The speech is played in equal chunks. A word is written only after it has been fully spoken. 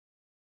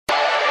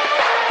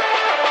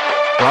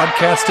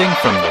Broadcasting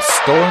from the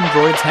Stolen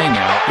Droids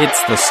Hangout,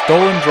 it's the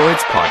Stolen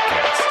Droids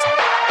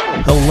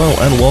Podcast. Hello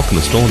and welcome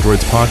to Stolen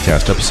Droids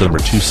Podcast, episode number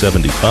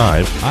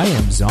 275. I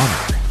am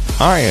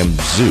Zoner. I am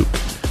Zook,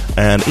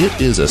 and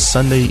it is a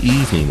Sunday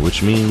evening,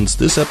 which means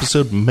this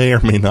episode may or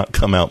may not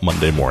come out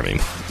Monday morning.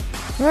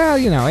 Well,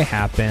 you know, it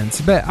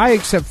happens, but I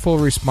accept full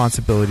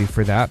responsibility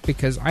for that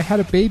because I had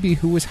a baby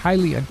who was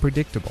highly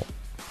unpredictable.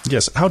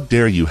 Yes, how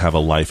dare you have a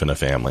life and a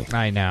family?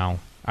 I know.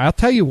 I'll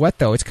tell you what,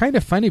 though, it's kind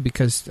of funny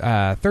because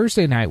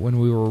Thursday night when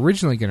we were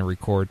originally going to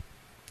record,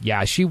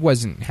 yeah, she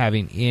wasn't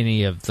having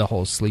any of the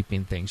whole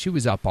sleeping thing. She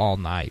was up all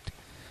night.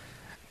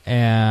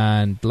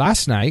 And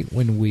last night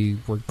when we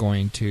were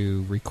going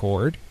to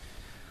record,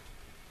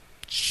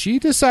 she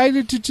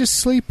decided to just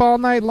sleep all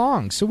night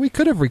long. So we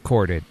could have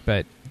recorded,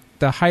 but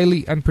the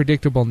highly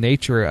unpredictable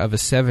nature of a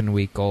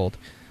 7-week-old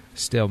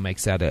still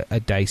makes that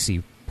a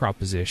dicey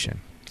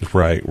proposition.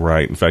 Right.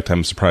 In fact,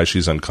 I'm surprised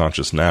she's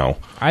unconscious now.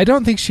 I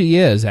don't think she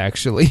is,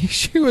 actually.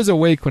 She was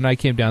awake when I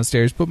came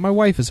downstairs, but my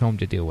wife is home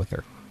to deal with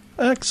her.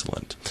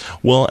 Excellent.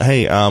 Well,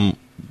 hey,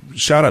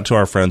 shout out to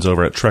our friends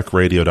over at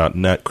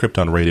trekradio.net,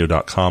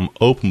 kryptonradio.com,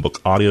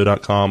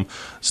 openbookaudio.com,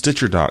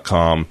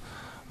 stitcher.com,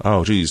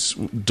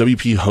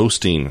 WP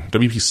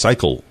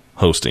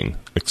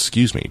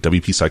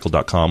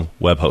WPcycle.com,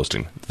 web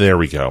hosting. There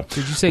we go.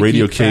 Did you say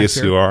Radio Geek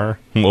Factor? KSUR.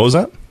 What was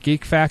that?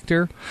 Geek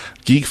Factor?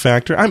 Geek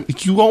Factor.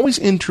 You always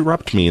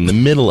interrupt me in the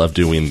middle of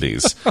doing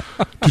these.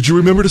 Did you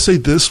remember to say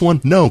this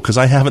one? No, because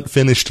I haven't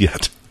finished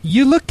yet.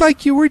 You looked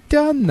like you were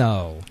done,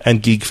 though.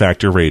 And Geek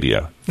Factor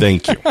Radio.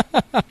 Thank you.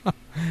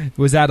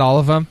 Was that all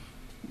of them?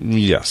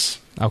 Yes.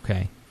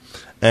 Okay.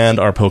 And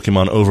our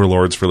Pokemon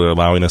Overlords for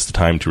allowing us the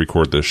time to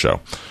record this show.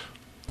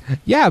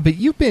 Yeah, but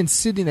you've been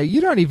sitting there.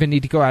 You don't even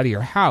need to go out of your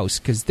house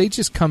because they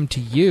just come to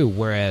you,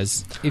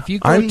 whereas if you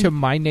go to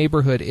my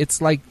neighborhood, it's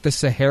like the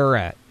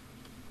Sahara.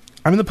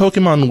 I'm the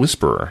Pokemon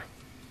Whisperer.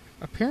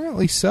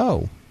 Apparently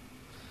so.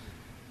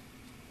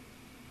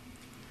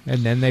 And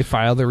then they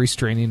file the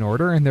restraining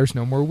order, and there's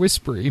no more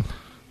whispering.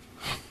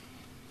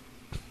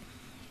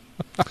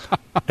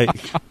 Hey,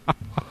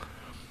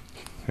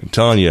 I'm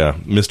telling you,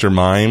 Mr.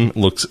 Mime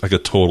looks like a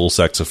total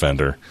sex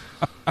offender.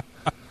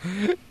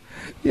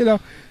 You know,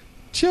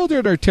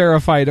 children are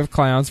terrified of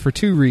clowns for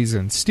two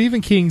reasons.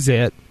 Stephen King's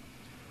It,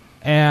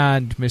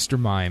 and Mr.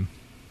 Mime.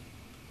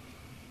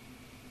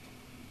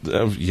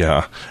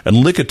 Yeah, and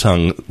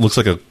Lickitung looks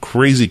like a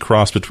crazy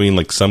cross between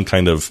like some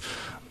kind of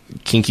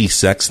kinky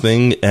sex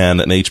thing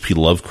and an H.P.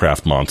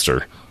 Lovecraft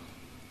monster.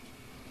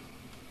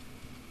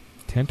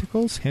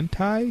 Tentacles?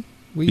 Hentai?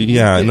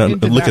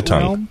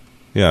 Lickitung.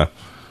 Yeah.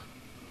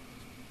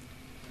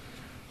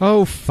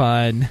 Oh,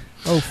 fun.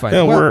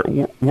 Yeah, well,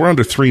 we're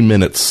under 3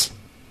 minutes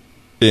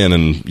in,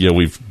 and yeah,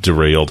 we've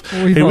derailed.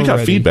 We got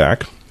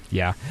feedback.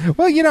 Yeah.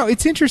 Well, you know,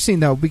 it's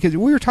interesting, though, because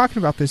we were talking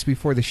about this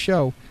before the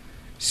show.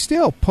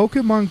 Still,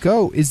 Pokemon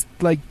Go is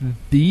like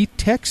the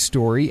tech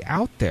story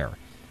out there.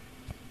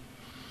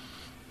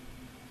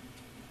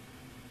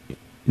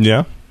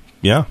 Yeah.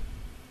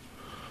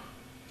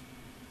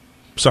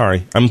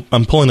 Sorry,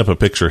 I'm pulling up a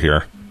picture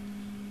here,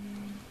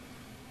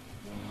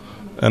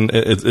 and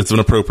it's an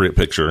appropriate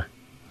picture.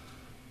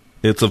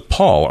 It's of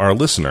Paul, our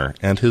listener,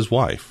 and his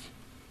wife.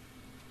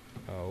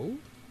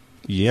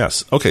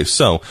 Yes. Okay,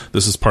 so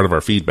this is part of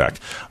our feedback.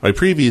 I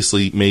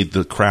previously made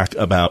the crack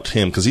about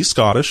him, because he's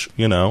Scottish,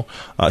 you know.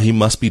 He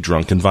must be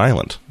drunk and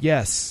violent.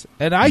 Yes.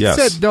 And I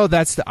said, no,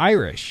 that's the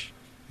Irish.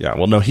 Yeah,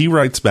 well, no, he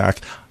writes back.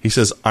 He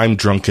says, I'm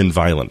drunk and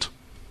violent.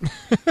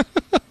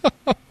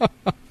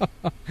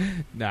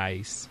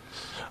 Nice.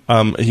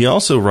 He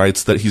also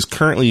writes that he's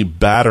currently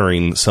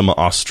battering some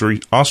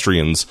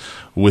Austrians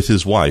with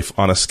his wife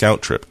on a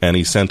scout trip, and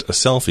he sent a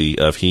selfie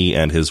of he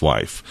and his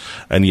wife.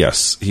 And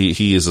yes,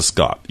 he is a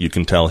Scot. You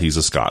can tell he's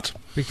a Scot.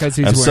 Because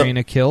he's wearing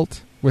a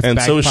kilt with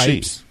bagpipes? So is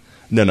she.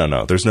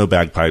 No. There's no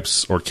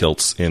bagpipes or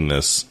kilts in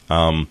this.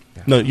 No,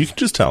 you can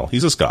just tell.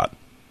 He's a Scot.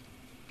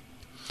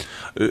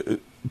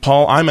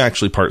 Paul, I'm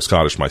actually part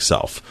Scottish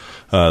myself.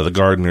 The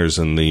Gardners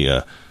and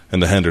the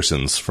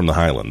Hendersons from the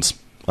Highlands.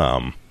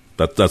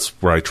 That's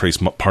where I trace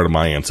part of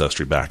my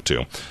ancestry back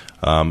to.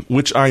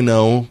 Which I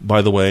know,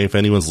 by the way, if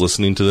anyone's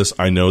listening to this,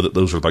 I know that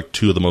those are like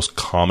two of the most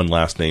common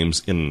last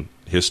names in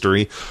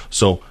history.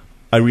 So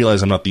I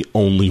realize I'm not the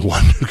only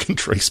one who can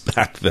trace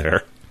back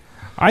there.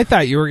 I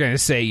thought you were going to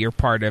say you're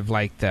part of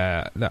like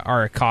the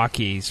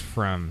Arakakis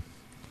from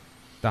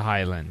the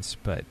Highlands,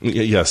 but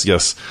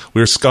yes,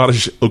 we're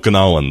Scottish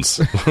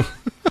Okinawans.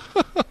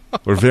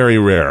 We're very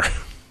rare.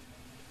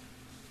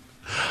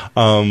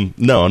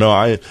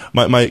 No.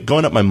 My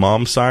going up my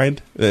mom's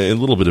side. A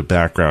little bit of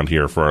background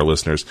here for our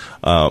listeners.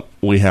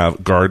 We have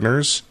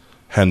Gardners,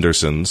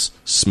 Hendersons,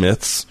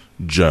 Smiths,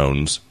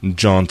 Jones,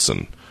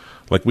 Johnson.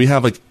 Like we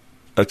have like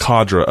a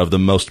cadre of the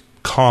most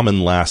common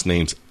last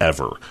names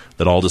ever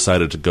that all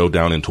decided to go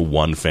down into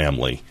one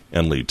family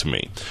and lead to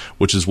me.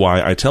 Which is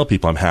why I tell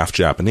people I'm half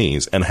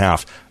Japanese and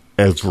half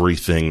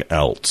everything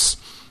else,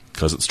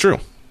 because it's true.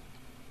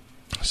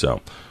 So.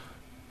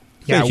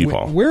 Yeah, thank you,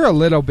 Paul. We're a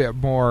little bit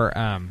more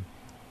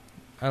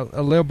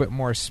a little bit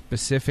more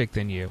specific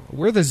than you.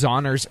 We're the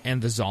Zoners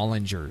and the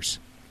Zollingers.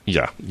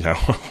 Yeah.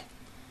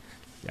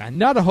 Yeah,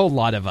 not a whole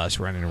lot of us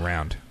running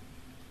around.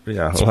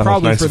 Yeah, It's well,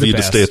 probably nice for of the you to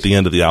best. stay at the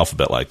end of the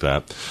alphabet like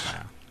that.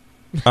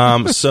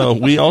 So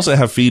we also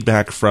have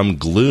feedback from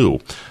Glue,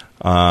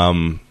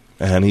 and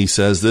he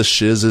says this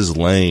shiz is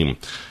lame.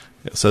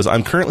 It says,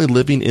 I'm currently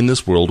living in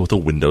this world with a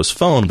Windows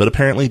phone, but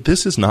apparently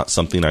this is not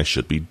something I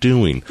should be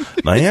doing.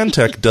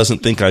 Niantic doesn't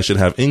think I should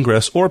have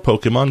Ingress or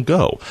Pokemon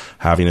Go.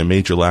 Having a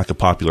major lack of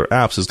popular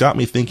apps has got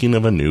me thinking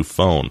of a new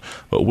phone.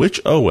 But which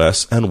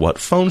OS and what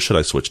phone should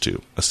I switch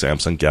to? A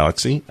Samsung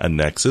Galaxy? A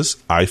Nexus?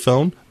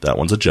 iPhone? That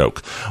one's a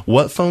joke.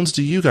 What phones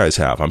do you guys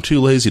have? I'm too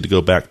lazy to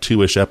go back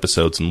 2-ish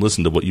episodes and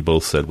listen to what you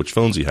both said. Which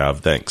phones you have?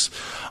 Thanks.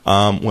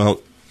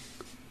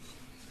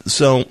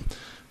 So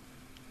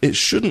it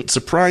shouldn't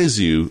surprise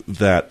you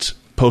that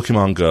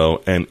Pokemon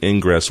Go and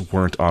Ingress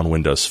weren't on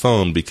Windows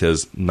Phone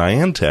because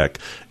Niantic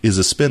is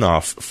a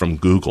spin-off from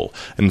Google.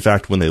 In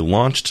fact, when they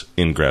launched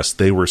Ingress,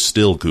 they were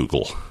still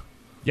Google.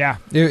 Yeah,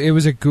 it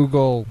was a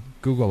Google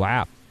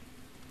app.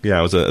 Yeah,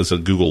 it was a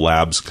Google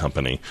Labs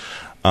company.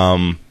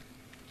 I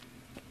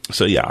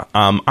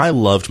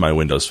loved my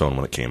Windows Phone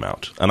when it came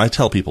out. And I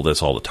tell people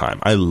this all the time.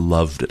 I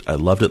loved it. I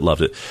loved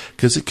it,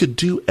 because it could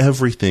do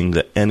everything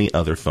that any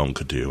other phone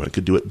could do, and it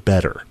could do it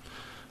better.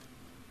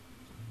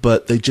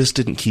 But they just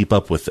didn't keep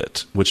up with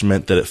it, which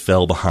meant that it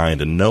fell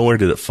behind, and nowhere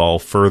did it fall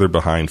further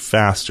behind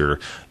faster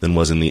than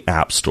was in the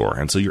App Store.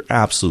 And so you're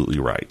absolutely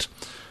right.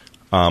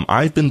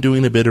 I've been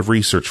doing a bit of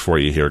research for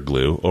you here,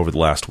 Glue, over the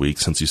last week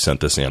since you sent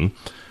this in.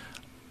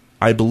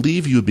 I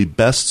believe you would be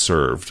best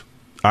served,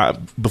 I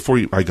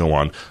go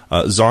on,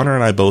 Zoner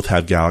and I both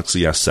have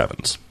Galaxy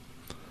S7s.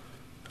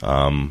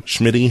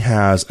 Schmitty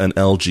has an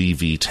LG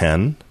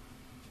V10.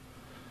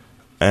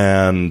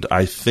 And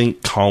I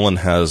think Colin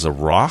has a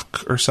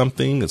Rock or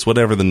something. It's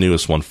whatever the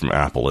newest one from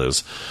Apple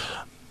is.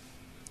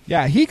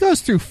 Yeah, he goes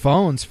through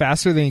phones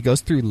faster than he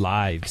goes through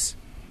lives.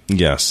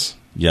 Yes.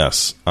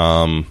 If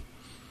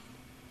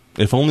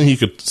only he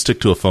could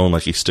stick to a phone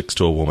like he sticks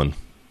to a woman.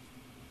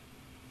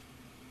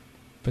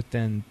 But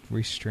then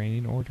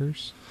restraining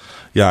orders?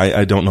 Yeah,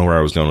 I don't know where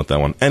I was going with that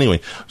one.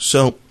 Anyway,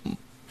 so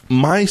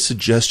my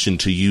suggestion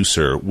to you,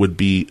 sir, would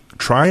be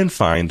try and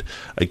find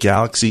a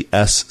Galaxy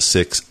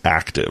S6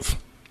 Active.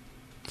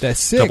 The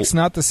 6,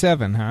 not the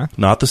 7, huh?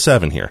 Not the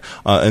 7 here.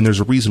 And there's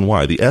a reason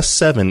why. The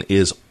S7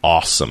 is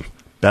awesome.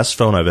 Best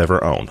phone I've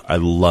ever owned. I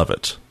love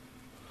it.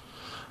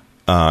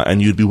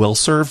 And you'd be well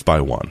served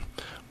by one.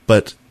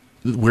 But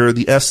where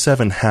the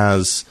S7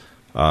 has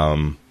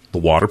the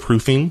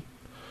waterproofing,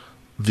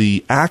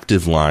 the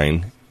Active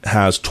line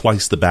has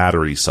twice the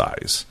battery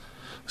size.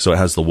 So it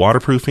has the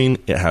waterproofing,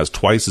 it has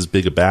twice as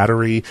big a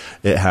battery,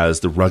 it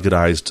has the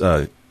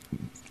ruggedized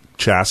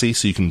chassis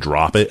so you can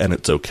drop it and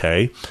it's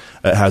okay.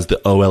 It has the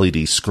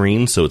OLED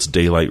screen so it's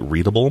daylight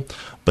readable.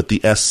 But the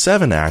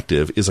S7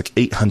 Active is like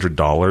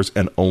 $800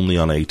 and only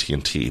on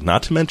AT&T.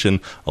 Not to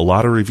mention, a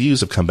lot of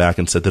reviews have come back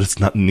and said that it's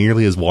not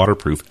nearly as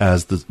waterproof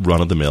as the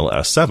run-of-the-mill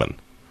S7.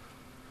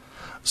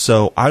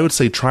 So I would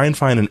say try and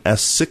find an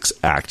S6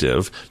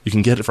 Active. You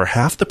can get it for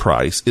half the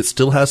price. It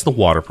still has the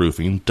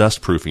waterproofing,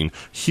 dustproofing,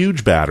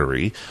 huge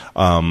battery.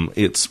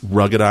 It's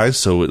ruggedized,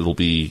 so it'll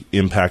be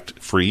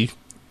impact-free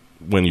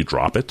when you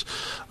drop it.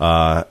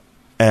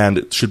 And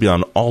it should be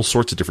on all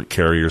sorts of different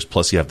carriers,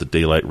 plus you have the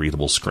daylight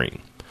readable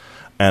screen.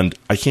 And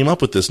I came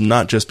up with this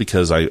not just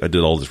because I did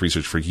all this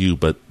research for you,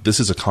 but this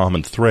is a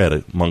common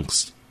thread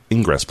amongst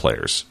Ingress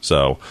players.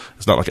 So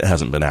it's not like it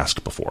hasn't been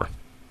asked before.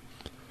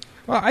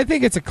 Well, I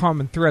think it's a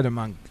common thread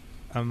among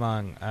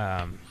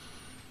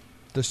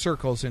the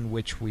circles in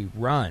which we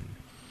run.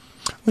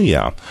 Well,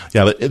 yeah,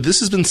 but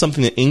this has been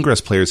something that Ingress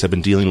players have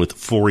been dealing with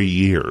for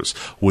years.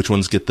 Which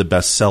ones get the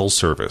best cell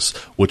service?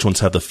 Which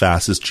ones have the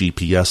fastest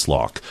GPS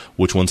lock?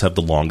 Which ones have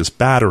the longest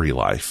battery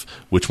life?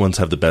 Which ones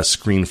have the best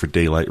screen for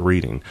daylight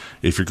reading?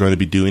 If you're going to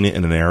be doing it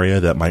in an area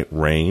that might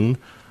rain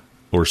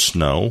or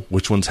snow,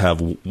 which ones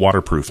have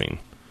waterproofing?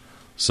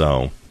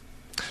 So...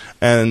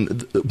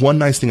 And one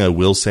nice thing I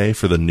will say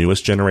for the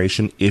newest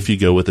generation, if you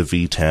go with a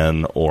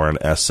V10 or an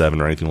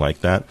S7 or anything like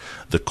that,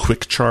 the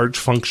quick charge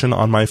function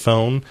on my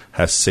phone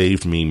has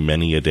saved me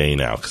many a day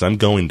now because I'm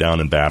going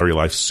down in battery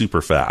life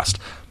super fast.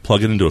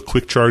 Plug it into a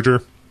quick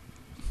charger,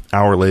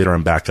 hour later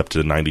I'm back up to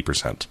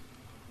 90%.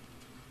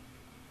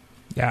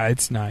 Yeah,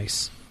 it's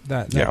nice.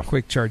 That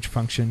quick charge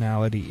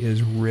functionality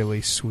is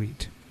really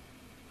sweet.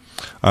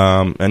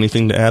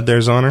 Anything to add there,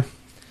 Zoner?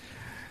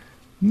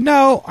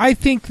 No, I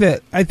think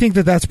that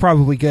that's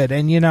probably good.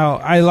 And,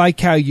 I like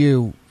how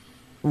you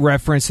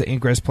reference the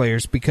Ingress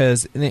players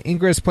because the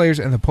Ingress players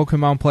and the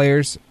Pokemon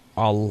players,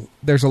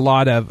 there's a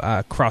lot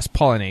of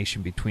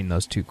cross-pollination between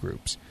those two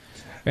groups.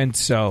 And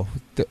so,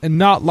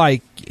 not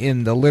like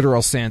in the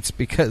literal sense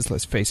because,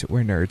 let's face it,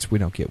 we're nerds. We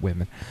don't get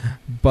women.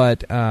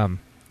 But, I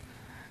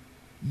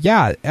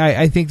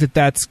think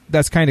that's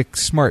kind of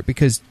smart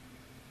because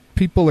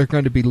people are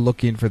going to be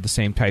looking for the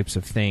same types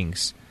of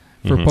things.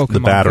 For Pokemon the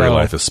battery Go.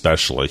 life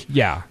especially.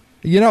 Yeah.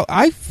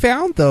 I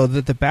found, though,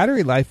 that the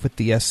battery life with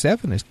the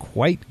S7 is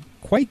quite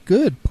quite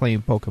good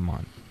playing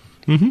Pokemon.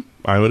 Mm-hmm.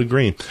 I would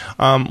agree.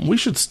 We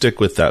should stick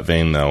with that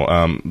vein, though.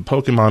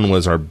 Pokemon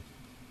was our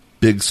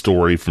big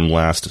story from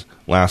last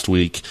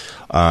week,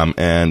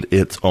 and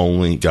it's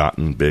only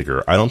gotten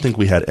bigger. I don't think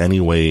we had any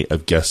way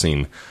of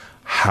guessing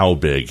how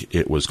big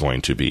it was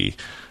going to be.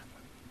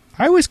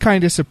 I was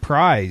kind of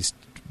surprised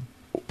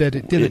that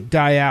it didn't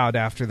die out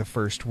after the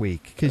first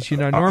week. Because,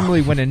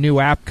 normally when a new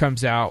app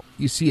comes out,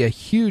 you see a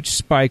huge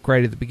spike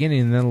right at the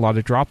beginning and then a lot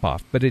of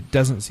drop-off. But it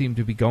doesn't seem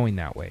to be going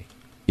that way.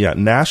 Yeah,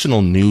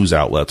 national news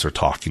outlets are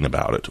talking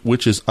about it,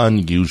 which is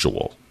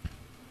unusual,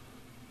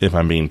 if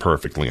I'm being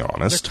perfectly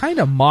honest. They're kind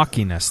of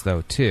mocking us,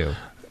 though, too.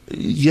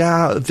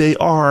 Yeah, they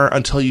are,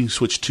 until you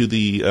switch to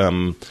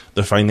the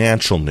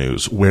financial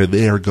news, where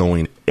they are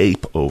going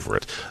ape over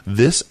it.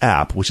 This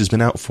app, which has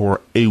been out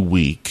for a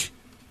week,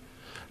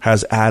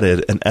 has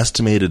added an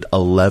estimated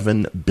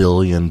 $11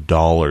 billion to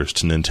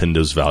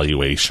Nintendo's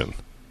valuation.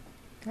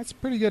 That's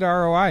pretty good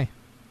ROI.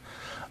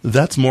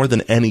 That's more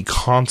than any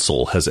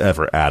console has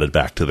ever added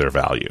back to their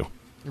value.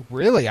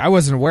 Really? I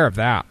wasn't aware of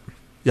that.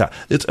 Yeah,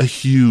 it's a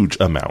huge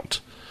amount.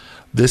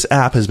 This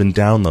app has been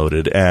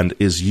downloaded and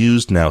is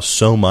used now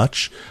so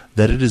much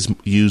that it is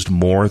used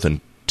more than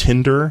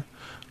Tinder,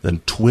 than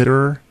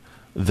Twitter,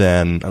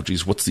 than,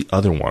 what's the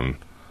other one?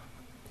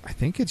 I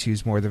think it's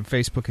used more than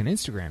Facebook and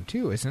Instagram,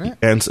 too, isn't it?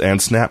 And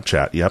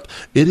Snapchat, yep.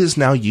 It is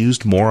now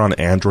used more on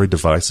Android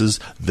devices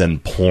than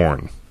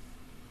porn.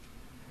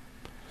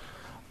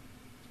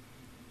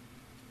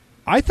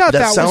 I thought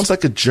that sounds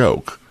like a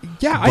joke.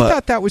 Yeah, I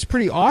thought that was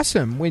pretty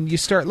awesome. When you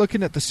start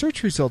looking at the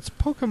search results,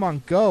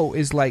 Pokemon Go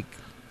is like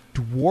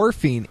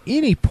dwarfing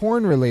any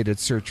porn-related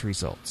search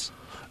results.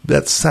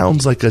 That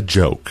sounds like a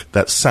joke.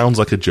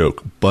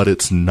 But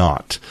it's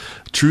not.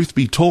 Truth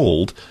be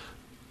told,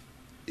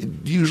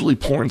 usually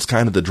porn's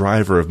kind of the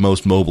driver of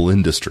most mobile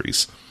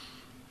industries.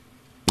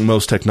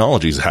 Most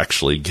technologies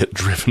actually get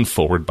driven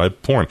forward by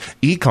porn.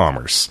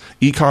 E-commerce.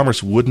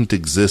 E-commerce wouldn't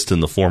exist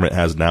in the form it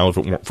has now if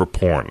it weren't for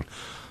porn.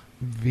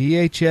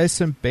 VHS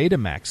and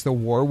Betamax. The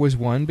war was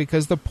won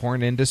because the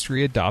porn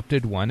industry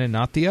adopted one and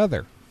not the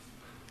other.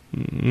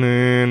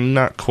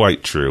 Not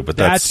quite true, but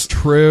that's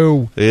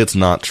true. It's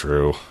not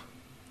true.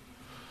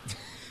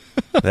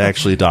 They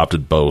actually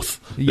adopted both.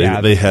 Yeah,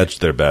 they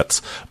hedged their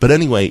bets. But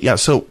anyway, yeah,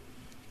 so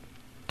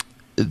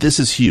this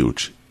is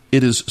huge.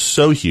 It is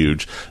so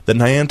huge that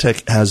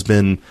Niantic has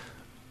been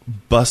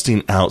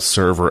busting out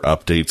server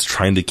updates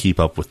trying to keep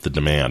up with the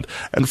demand.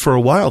 And for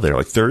a while there,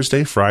 like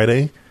Thursday,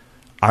 Friday,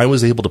 I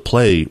was able to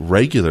play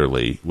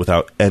regularly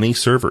without any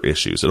server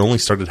issues. It only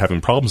started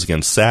having problems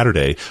again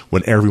Saturday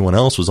when everyone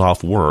else was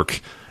off work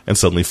and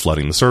suddenly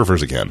flooding the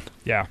servers again.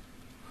 Yeah.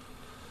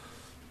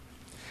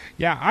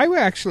 Yeah, I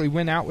actually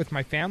went out with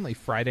my family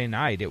Friday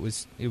night. It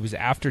was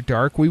after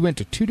dark. We went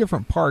to 2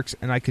 different parks,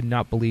 and I could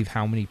not believe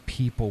how many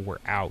people were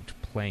out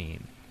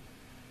playing.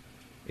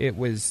 It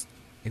was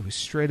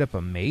straight up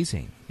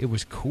amazing. It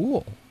was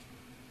cool.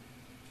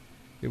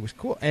 It was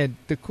cool. And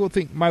the cool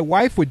thing, my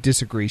wife would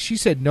disagree. She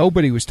said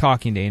nobody was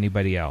talking to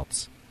anybody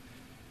else.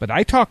 But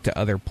I talked to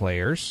other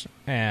players,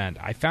 and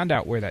I found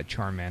out where that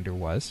Charmander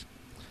was.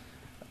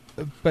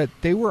 But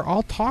they were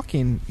all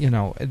talking,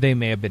 they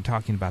may have been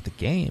talking about the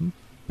game,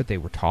 but they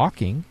were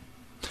talking.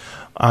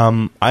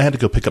 I had to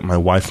go pick up my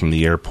wife from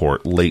the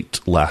airport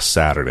late last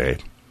Saturday.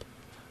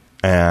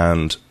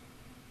 And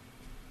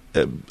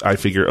I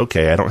figure,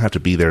 okay, I don't have to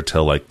be there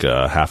till like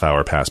a half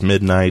hour past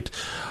midnight.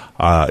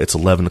 It's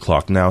 11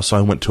 o'clock now, so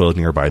I went to a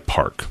nearby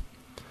park.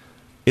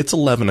 It's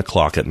 11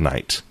 o'clock at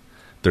night.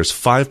 There's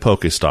 5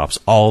 Pokestops.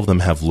 All of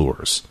them have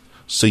lures.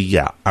 So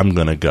yeah, I'm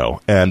going to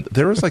go. And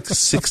there was like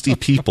 60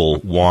 people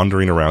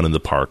wandering around in the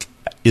park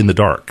in the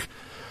dark.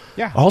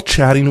 Yeah. All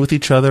chatting with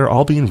each other,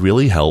 all being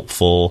really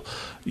helpful.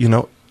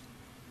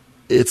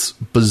 It's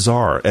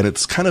bizarre. And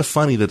it's kind of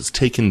funny that it's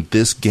taken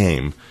this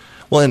game.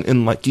 Well,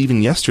 and like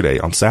even yesterday,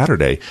 on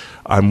Saturday,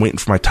 I'm waiting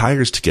for my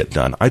tires to get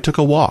done. I took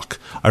a walk.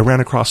 I ran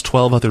across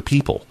 12 other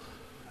people.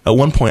 At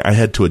one point, I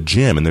head to a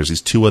gym, and there's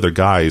these 2 other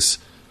guys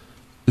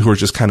who are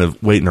just kind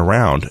of waiting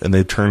around. And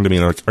they turned to me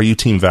and they're like, "Are you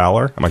Team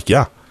Valor?" I'm like,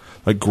 "Yeah."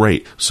 Like,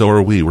 "Great. So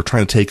are we. We're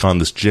trying to take on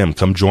this gym.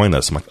 Come join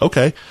us." I'm like,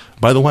 "Okay.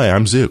 By the way,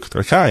 I'm Zook."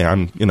 They're like, "Hi,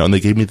 I'm," and they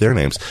gave me their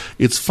names.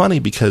 It's funny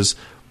because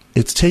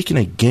it's taken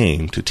a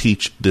game to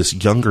teach this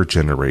younger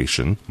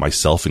generation,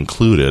 myself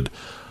included,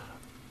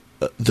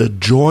 the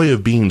joy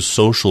of being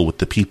social with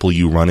the people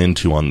you run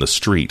into on the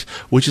street,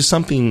 which is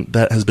something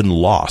that has been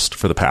lost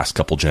for the past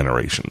couple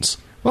generations.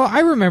 Well, I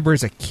remember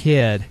as a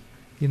kid,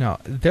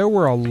 there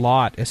were a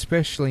lot,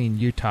 especially in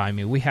Utah. I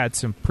mean, we had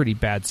some pretty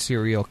bad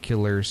serial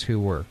killers who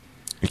were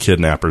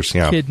kidnappers,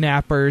 yeah.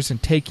 Kidnappers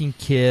and taking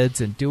kids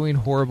and doing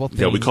horrible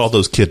things. Yeah, we call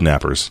those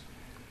kidnappers.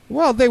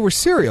 Well, they were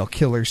serial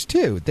killers,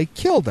 too. They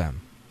killed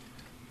them.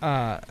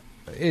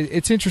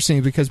 It's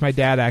interesting because my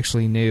dad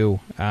actually knew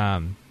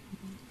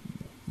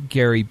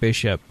Gary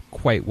Bishop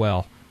quite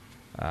well.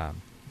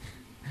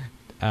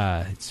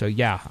 So,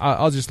 yeah,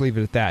 I'll just leave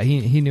it at that.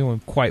 He knew him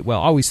quite well.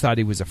 Always thought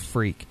he was a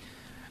freak.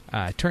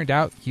 Turned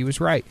out he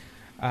was right.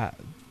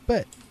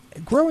 But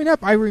growing up,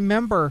 I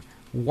remember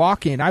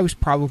walking. I was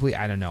probably,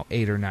 I don't know,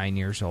 8 or 9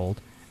 years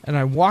old. And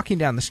I'm walking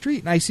down the street,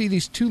 and I see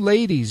these two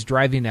ladies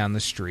driving down the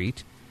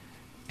street.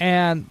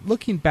 And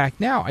looking back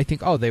now, I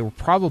think, oh, they were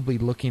probably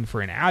looking for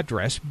an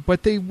address,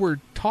 but they were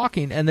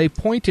talking, and they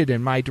pointed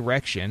in my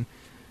direction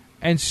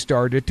and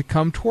started to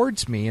come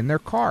towards me in their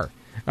car.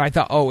 And I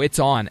thought, oh, it's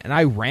on, and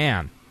I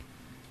ran.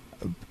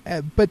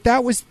 But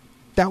that was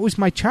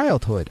my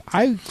childhood.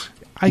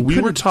 We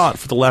were taught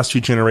for the last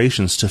few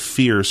generations to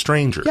fear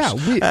strangers.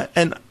 Yeah,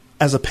 and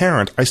as a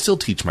parent, I still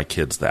teach my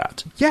kids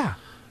that. Yeah.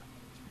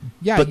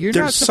 Yeah, But you're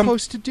there's not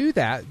supposed to do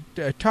that.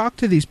 Talk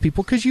to these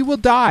people because you will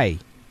die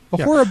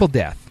a horrible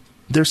death.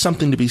 There's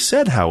something to be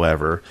said,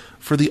 however,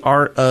 for the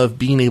art of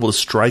being able to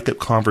strike up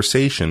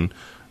conversation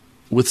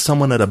with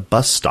someone at a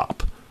bus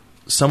stop,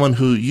 someone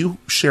who you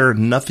share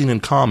nothing in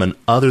common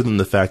other than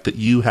the fact that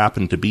you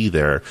happen to be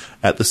there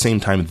at the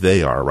same time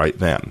they are right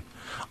then.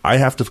 I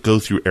have to go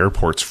through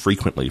airports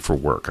frequently for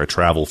work. I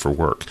travel for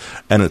work,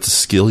 and it's a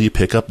skill you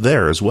pick up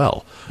there as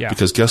well. Yeah.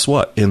 Because guess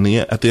what? At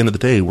the end of the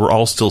day, we're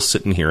all still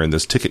sitting here in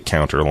this ticket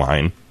counter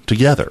line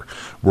together.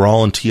 We're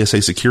all in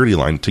TSA security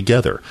line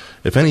together.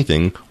 If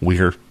anything,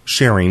 we're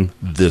sharing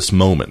this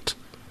moment.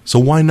 So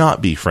why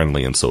not be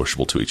friendly and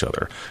sociable to each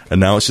other? And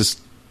now it's just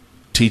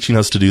teaching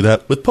us to do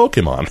that with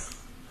Pokemon.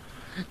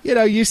 You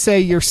know, you say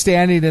you're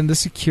standing in the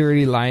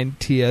security line,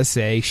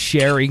 TSA,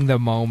 sharing the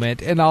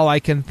moment, and all I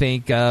can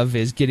think of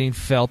is getting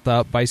felt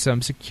up by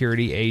some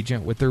security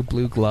agent with their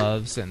blue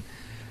gloves, and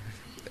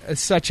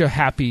such a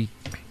happy,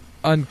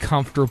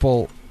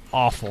 uncomfortable,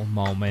 awful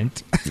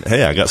moment.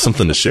 Hey, I got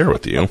something to share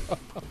with you.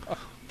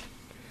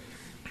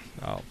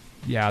 Oh,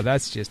 yeah,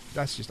 that's just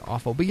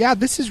awful. But yeah,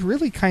 this has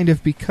really kind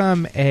of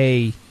become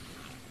a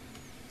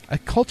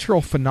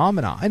cultural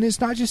phenomenon, and it's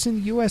not just in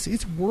the U.S.,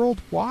 it's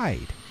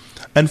worldwide.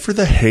 And for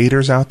the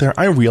haters out there,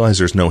 I realize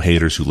there's no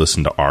haters who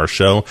listen to our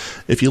show.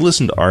 If you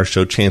listen to our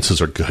show,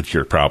 chances are good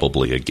you're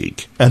probably a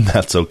geek. And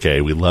that's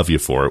okay. We love you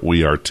for it.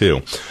 We are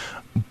too.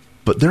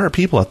 But there are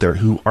people out there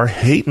who are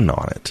hating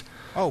on it.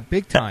 Oh,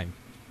 big time.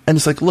 And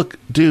it's like, look,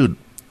 dude,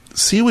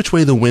 see which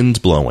way the wind's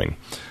blowing.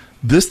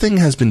 This thing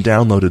has been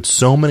downloaded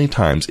so many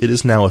times, it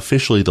is now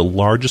officially the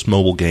largest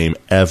mobile game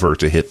ever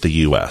to hit the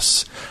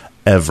U.S.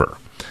 Ever.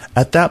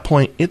 At that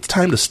point, it's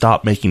time to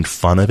stop making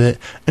fun of it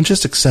and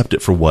just accept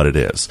it for what it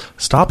is.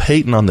 Stop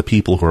hating on the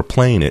people who are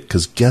playing it,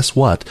 because guess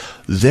what?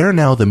 They're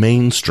now the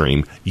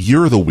mainstream.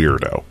 You're the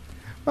weirdo.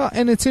 Well,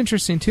 and it's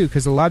interesting, too,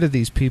 because a lot of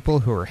these people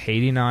who are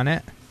hating on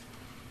it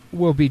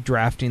will be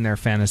drafting their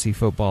fantasy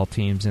football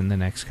teams in the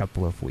next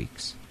couple of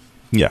weeks.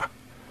 Yeah.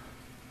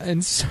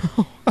 And so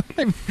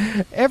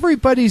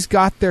everybody's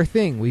got their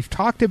thing. We've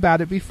talked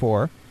about it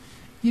before.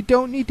 You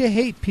don't need to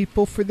hate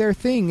people for their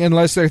thing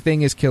unless their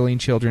thing is killing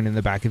children in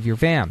the back of your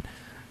van.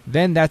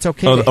 Then that's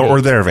okay.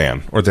 Or their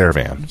van. Or their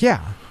van.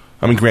 Yeah.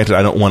 I mean, granted,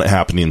 I don't want it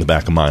happening in the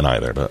back of mine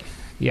either, but...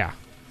 Yeah.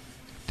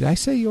 Did I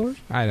say yours?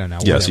 I don't know.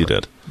 Yes, you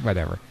did.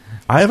 Whatever.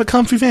 I have a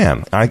comfy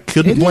van. I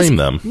couldn't blame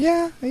them.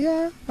 Yeah.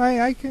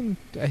 I can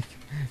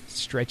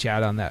stretch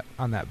out on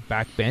that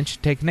back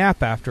bench, take a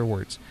nap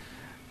afterwards.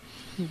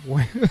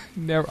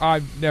 Never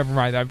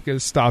mind. I'm going to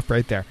stop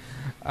right there.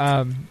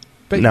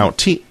 But now,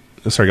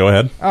 sorry, go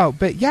ahead. Oh,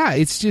 but yeah,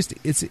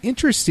 it's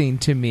interesting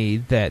to me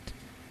that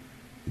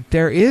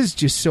there is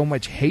just so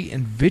much hate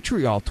and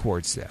vitriol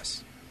towards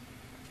this.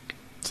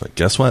 It's like,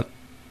 guess what?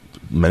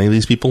 Many of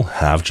these people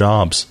have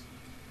jobs.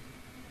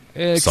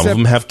 Some of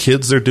them have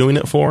kids they're doing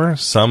it for.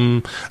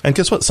 And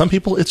guess what? Some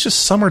people, it's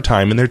just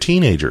summertime and they're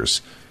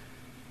teenagers.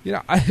 You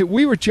know,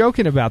 we were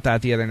joking about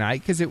that the other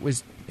night because it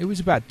was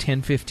about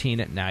 10:15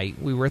 at night.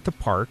 We were at the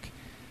park,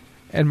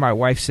 and my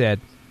wife said,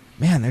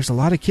 "Man, there's a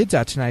lot of kids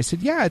out tonight." I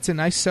said, "Yeah, it's a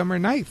nice summer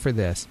night for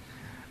this."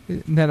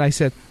 And then I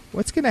said,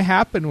 "What's going to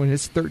happen when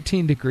it's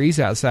 13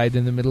 degrees outside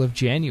in the middle of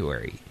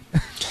January?"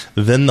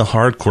 Then the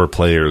hardcore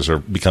players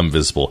become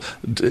visible.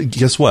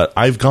 Guess what?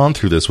 I've gone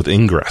through this with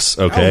Ingress,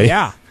 okay?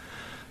 Oh,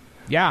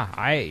 yeah,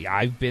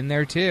 I've been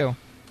there too.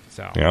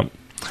 So yeah.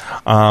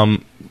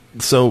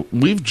 So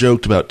we've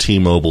joked about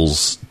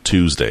T-Mobile's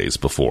Tuesdays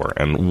before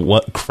and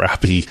what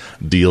crappy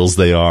deals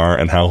they are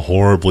and how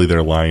horribly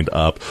they're lined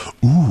up.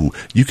 Ooh,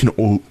 you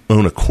can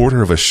own a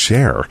quarter of a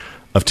share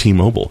of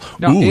T-Mobile.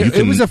 No, Ooh,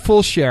 it was a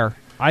full share.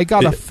 I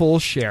got a full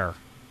share.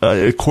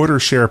 A quarter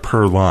share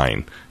per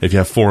line. If you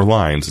have 4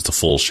 lines, it's a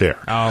full share.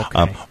 Oh,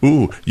 okay.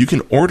 Ooh, you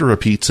can order a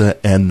pizza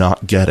and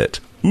not get it.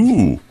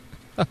 Ooh.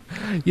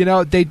 You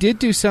know, they did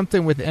do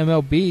something with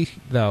MLB,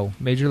 though,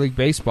 Major League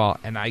Baseball,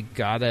 and I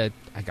got a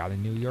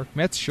New York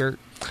Mets shirt.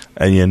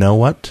 And you know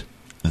what?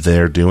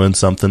 They're doing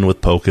something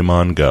with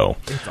Pokemon Go.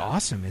 It's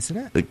awesome,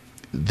 isn't it?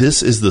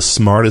 This is the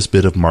smartest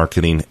bit of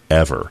marketing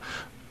ever.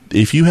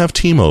 If you have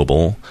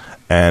T-Mobile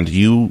and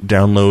you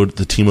download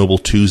the T-Mobile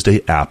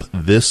Tuesday app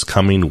this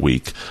coming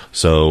week,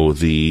 so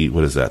the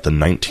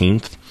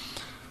 19th?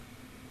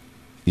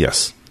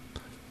 Yes.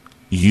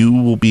 You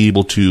will be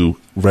able to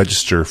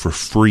register for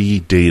free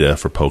data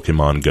for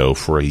Pokemon Go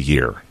for a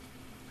year.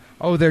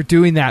 Oh, they're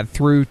doing that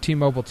through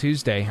T-Mobile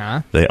Tuesday,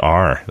 huh? They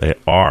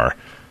are.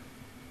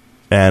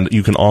 And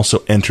you can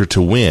also enter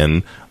to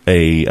win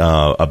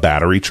a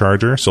battery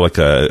charger, so like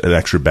an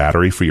extra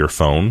battery for your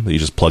phone that you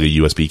just plug a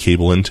USB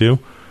cable into.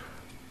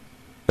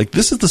 Like,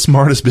 this is the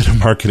smartest bit of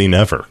marketing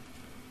ever.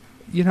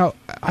 You know,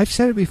 I've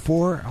said it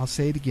before, I'll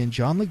say it again.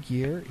 John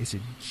Laguerre is a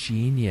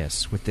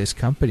genius with this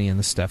company and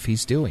the stuff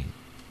he's doing.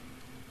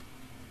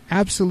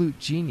 Absolute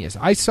genius.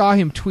 I saw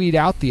him tweet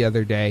out the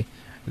other day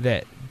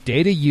that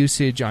data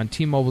usage on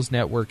T-Mobile's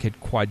network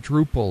had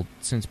quadrupled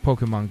since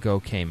Pokemon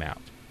Go came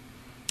out.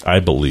 I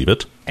believe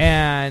it.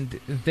 And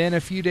then a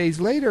few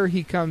days later,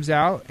 he comes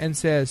out and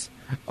says,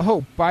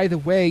 oh, by the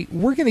way,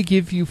 we're going to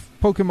give you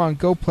Pokemon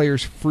Go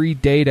players free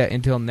data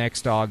until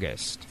next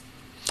August.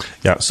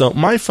 Yeah, so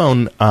my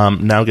phone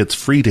now gets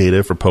free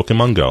data for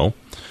Pokemon Go,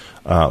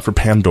 for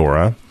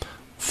Pandora,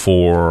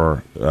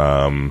 for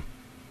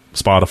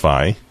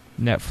Spotify,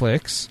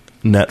 Netflix,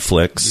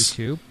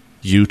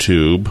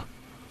 YouTube.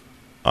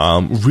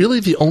 Really,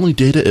 the only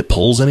data it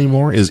pulls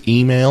anymore is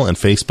email and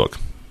Facebook.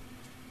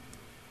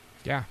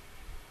 Yeah.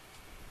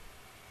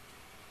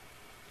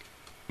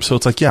 So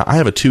it's like, yeah, I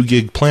have a 2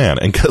 gig plan,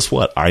 and guess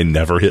what? I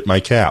never hit my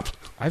cap.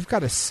 I've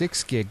got a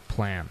 6 gig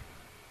plan.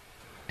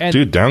 And,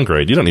 dude,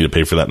 downgrade. You don't need to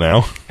pay for that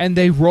now. And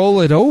they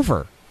roll it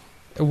over.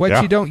 What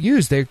Yeah. you don't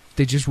use, they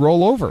just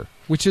roll over,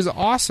 which is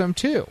awesome,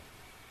 too.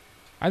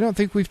 I don't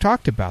think we've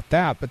talked about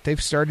that, but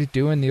they've started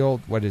doing the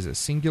old, what is it,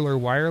 Singular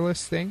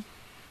Wireless thing?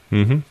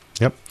 Mm-hmm.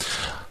 Yep.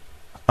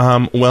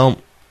 Well,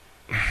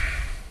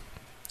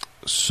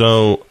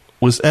 so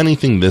with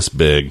anything this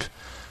big,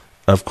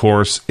 of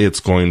course, it's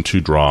going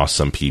to draw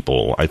some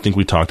people. I think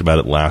we talked about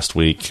it last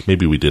week.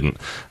 Maybe we didn't.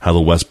 How the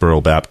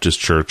Westboro Baptist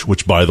Church,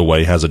 which, by the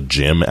way, has a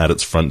gym at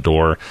its front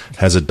door,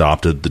 has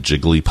adopted the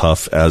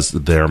Jigglypuff as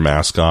their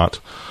mascot,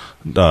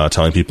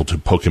 telling people to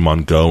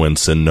Pokemon Go and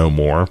sin no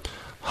more.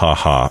 Ha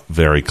ha,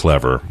 very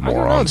clever,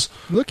 morons.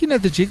 I don't know. Looking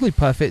at the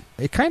Jigglypuff,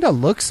 it kind of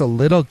looks a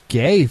little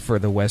gay for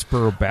the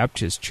Westboro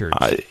Baptist Church.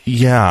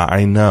 Yeah,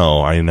 I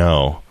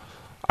know.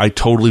 I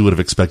totally would have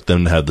expected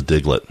them to have the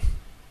Diglett.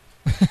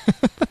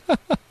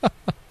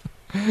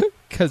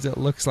 Because it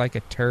looks like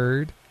a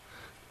turd.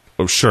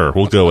 Oh, sure,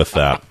 we'll go with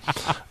that.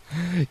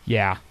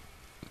 Yeah.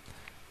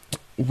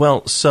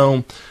 Well,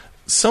 so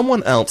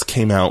someone else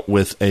came out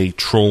with a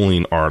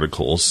trolling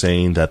article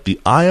saying that the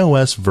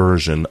iOS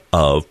version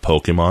of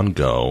Pokemon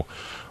Go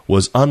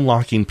was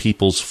unlocking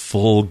people's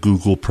full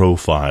Google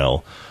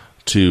profile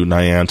to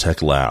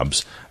Niantic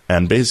Labs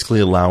and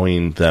basically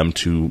allowing them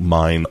to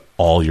mine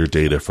all your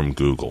data from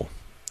Google.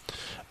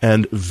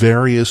 And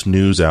various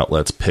news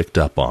outlets picked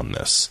up on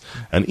this.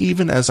 And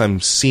even as I'm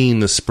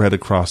seeing this spread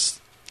across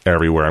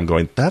everywhere, I'm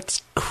going,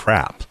 that's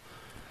crap.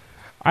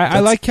 I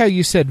like how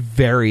you said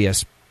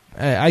various.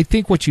 I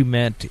think what you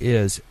meant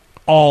is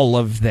all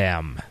of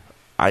them.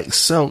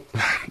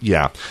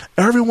 Yeah.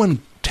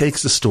 Everyone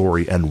takes the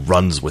story and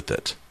runs with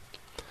it.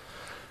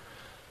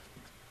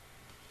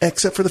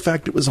 Except for the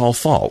fact it was all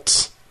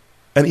false.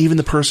 And even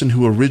the person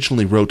who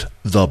originally wrote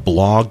the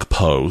blog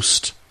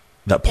post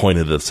that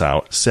pointed this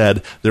out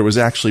said there was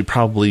actually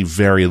probably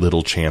very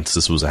little chance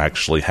this was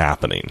actually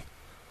happening.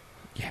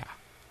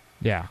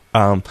 Yeah.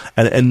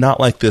 And not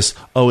like this,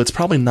 it's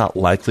probably not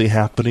likely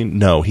happening.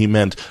 No, he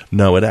meant,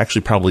 no, it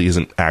actually probably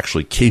isn't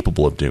actually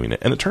capable of doing it.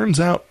 And it turns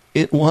out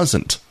it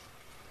wasn't.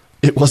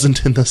 It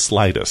wasn't in the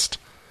slightest.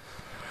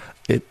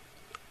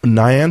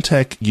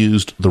 Niantic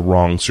used the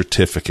wrong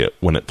certificate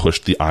when it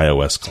pushed the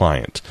iOS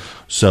client.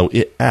 So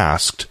it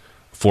asked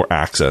for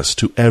access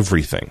to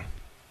everything.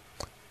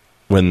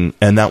 And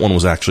that one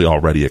was actually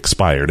already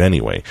expired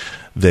anyway.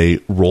 They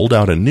rolled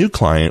out a new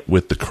client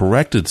with the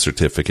corrected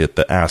certificate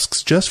that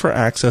asks just for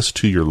access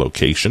to your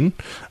location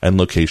and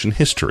location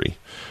history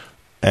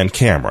and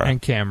camera.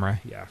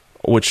 Yeah.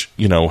 Which,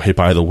 hey,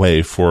 by the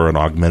way, for an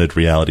augmented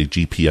reality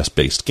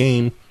GPS-based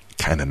game,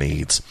 kind of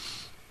needs.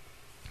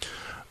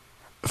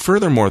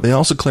 Furthermore, they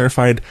also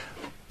clarified,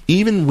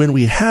 even when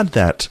we had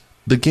that,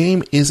 the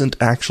game isn't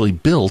actually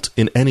built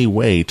in any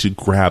way to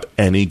grab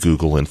any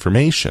Google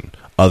information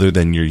other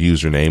than your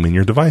username and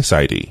your device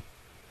ID.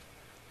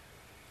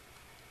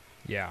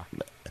 Yeah.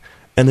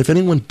 And if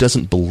anyone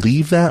doesn't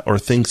believe that or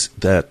thinks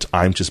that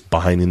I'm just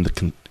buying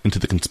into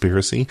the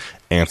conspiracy,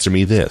 answer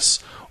me this.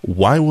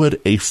 Why would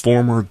a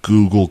former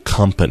Google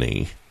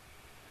company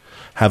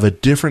have a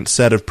different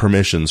set of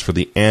permissions for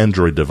the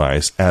Android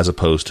device as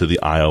opposed to the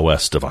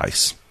iOS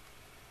device?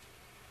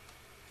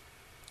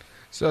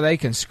 So they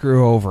can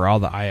screw over all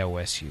the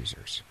iOS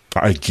users.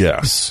 I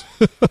guess.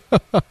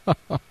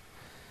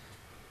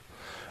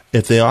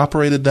 If they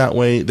operated that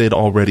way, they'd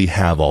already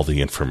have all the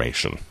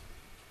information.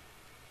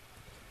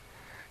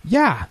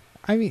 Yeah.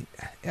 I mean,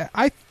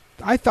 I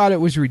thought it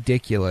was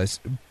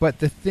ridiculous, but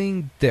the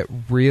thing that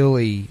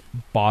really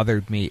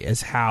bothered me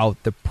is how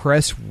the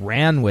press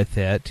ran with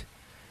it,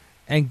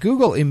 and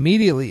Google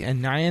immediately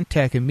and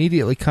Niantic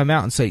immediately come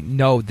out and say,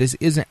 no, this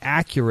isn't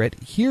accurate.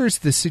 Here's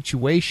the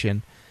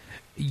situation.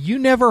 You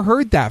never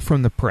heard that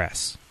from the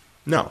press.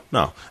 No.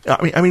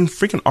 I mean,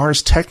 freaking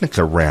Ars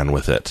Technica ran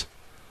with it.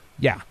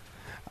 Yeah.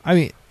 I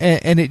mean,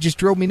 and it just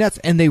drove me nuts.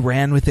 And they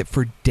ran with it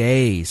for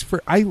days.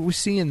 I was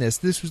seeing this.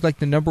 This was like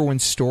the number one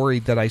story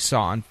that I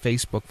saw on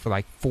Facebook for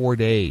like 4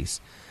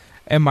 days.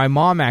 And my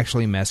mom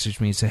actually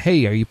messaged me and said,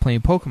 "Hey, are you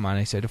playing Pokemon?"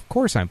 I said, "Of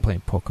course I'm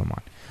playing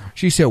Pokemon."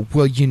 She said,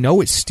 "Well, you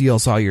know it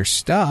steals all your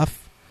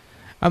stuff."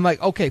 I'm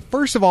like, okay,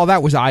 first of all,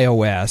 that was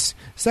iOS.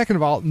 Second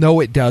of all, no,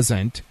 it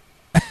doesn't.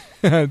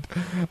 And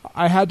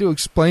I had to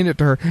explain it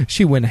to her.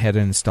 She went ahead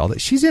and installed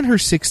it. She's in her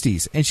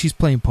 60s, and she's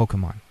playing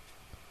Pokemon.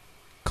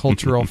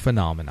 Cultural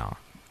phenomena.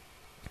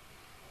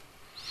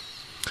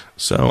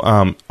 So,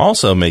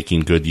 also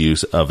making good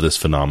use of this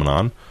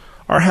phenomenon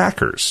are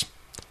hackers,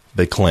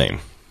 they claim.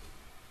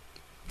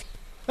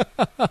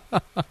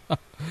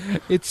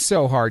 It's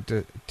so hard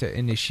to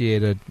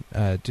initiate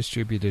a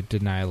distributed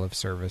denial of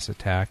service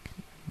attack.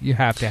 You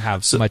have to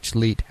have much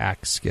elite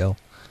hack skill.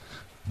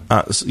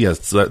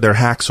 Yes, their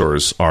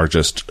hacksaws are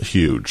just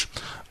huge.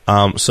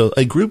 So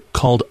a group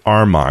called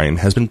Armine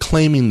has been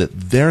claiming that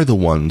they're the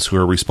ones who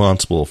are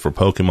responsible for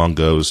Pokemon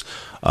Go's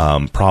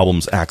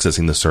problems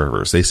accessing the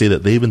servers. They say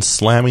that they've been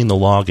slamming the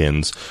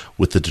logins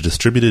with the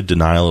distributed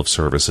denial of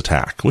service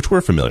attack, which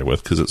we're familiar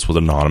with because it's what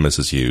Anonymous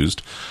has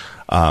used.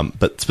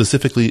 But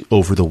specifically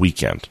over the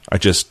weekend, I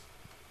just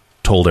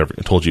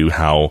told you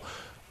how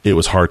it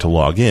was hard to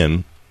log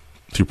in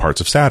through parts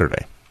of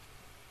Saturday.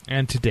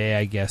 And today,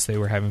 I guess, they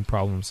were having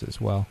problems as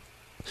well.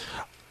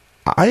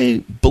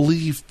 I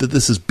believe that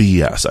this is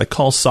BS. I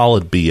call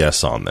solid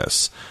BS on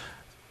this.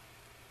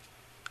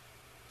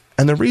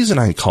 And the reason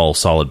I call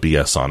solid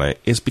BS on it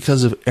is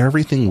because of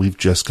everything we've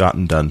just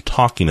gotten done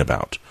talking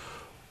about.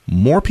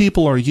 More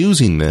people are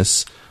using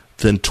this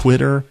than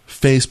Twitter,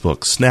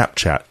 Facebook,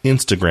 Snapchat,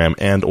 Instagram,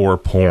 and or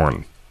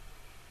porn.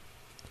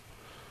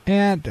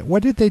 And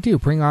what did they do?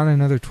 Bring on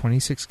another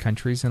 26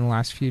 countries in the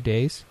last few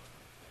days?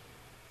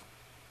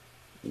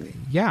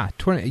 Yeah,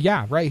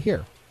 right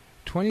here.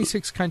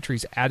 26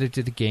 countries added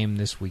to the game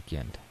this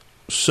weekend.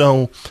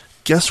 So,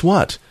 guess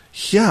what?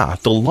 Yeah,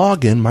 the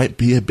login might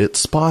be a bit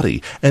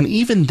spotty. And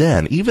even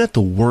then, even at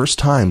the worst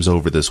times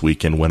over this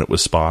weekend when it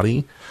was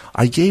spotty,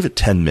 I gave it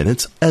 10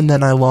 minutes and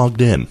then I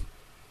logged in.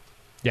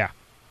 Yeah.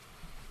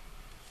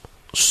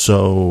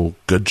 So,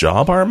 good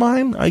job,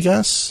 Armine, I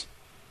guess?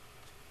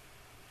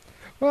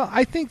 Well,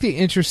 I think the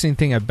interesting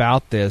thing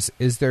about this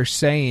is they're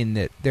saying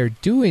that they're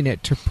doing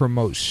it to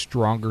promote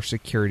stronger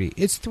security.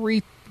 It's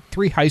three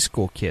high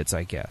school kids,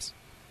 I guess.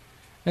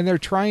 And they're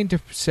trying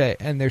to say,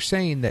 and they're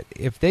saying that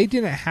if they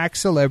didn't hack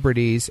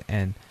celebrities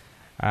and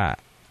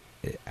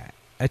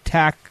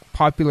attack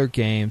popular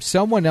games,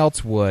 someone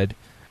else would.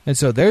 And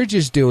so they're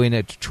just doing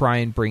it to try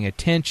and bring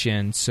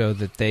attention so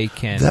that they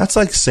can... That's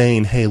like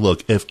saying, hey,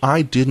 look, if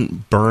I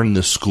didn't burn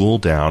the school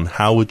down,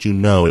 how would you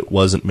know it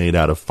wasn't made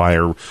out of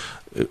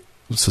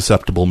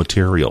fire-susceptible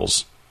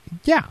materials?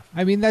 Yeah,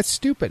 I mean, that's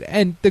stupid.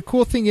 And the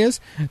cool thing is,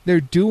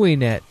 they're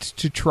doing it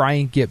to try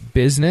and get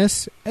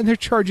business, and they're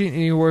charging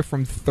anywhere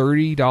from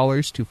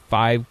 $30 to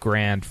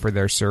 $5,000 for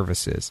their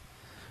services.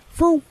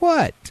 For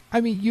what? I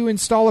mean, you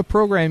install a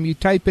program, you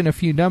type in a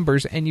few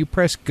numbers, and you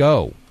press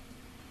go.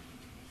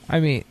 I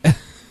mean,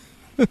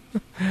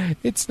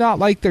 it's not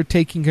like they're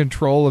taking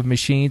control of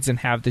machines and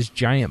have this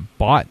giant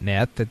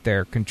botnet that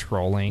they're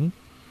controlling.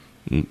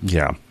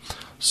 Yeah.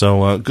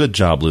 So, good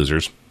job,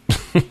 losers.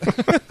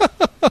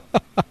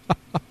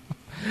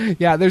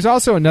 Yeah, there's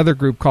also another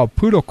group called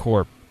Poodle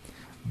Corp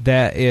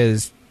that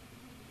is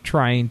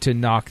trying to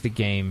knock the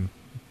game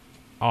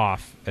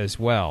off as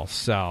well.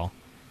 So,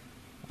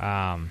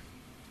 yeah,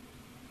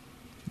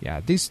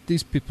 these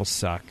people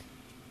suck.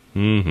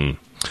 Mm-hmm.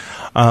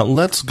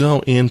 Let's go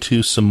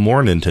into some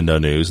more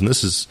Nintendo news, and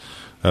this is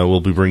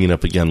we'll be bringing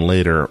up again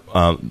later.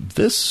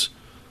 This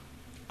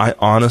I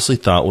honestly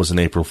thought was an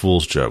April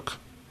Fool's joke.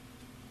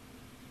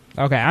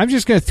 Okay, I'm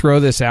just going to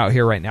throw this out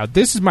here right now.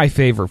 This is my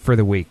favorite for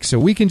the week, so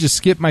we can just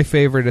skip my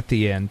favorite at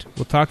the end.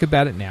 We'll talk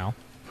about it now.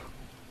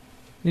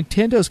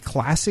 Nintendo's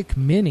Classic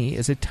Mini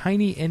is a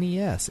tiny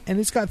NES, and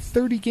it's got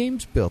 30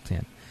 games built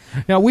in.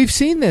 Now, we've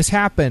seen this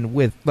happen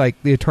with like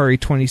the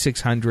Atari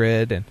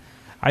 2600, and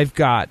I've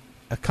got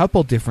a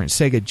couple different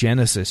Sega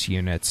Genesis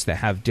units that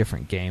have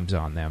different games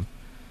on them.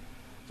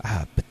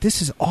 But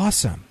this is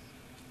awesome.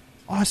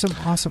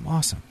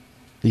 Awesome.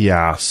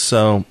 Yeah,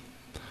 so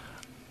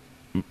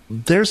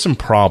there's some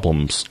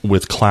problems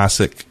with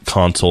classic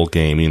console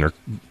gaming or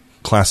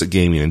classic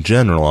gaming in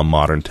general on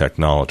modern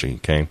technology,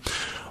 okay?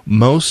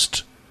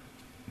 Most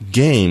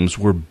games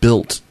were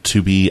built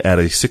to be at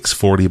a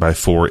 640 by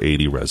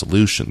 480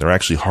 resolution. They're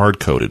actually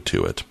hard-coded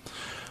to it.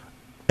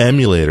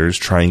 Emulators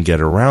try and get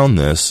around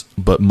this,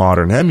 but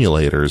modern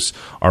emulators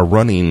are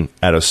running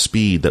at a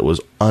speed that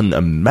was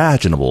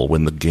unimaginable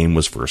when the game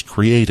was first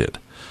created.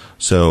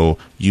 So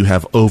you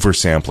have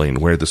oversampling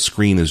where the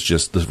screen is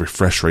just, the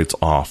refresh rate's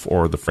off,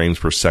 or the frames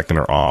per second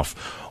are off,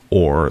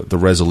 or the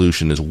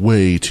resolution is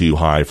way too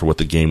high for what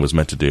the game was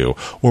meant to do.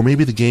 Or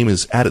maybe the game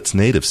is at its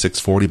native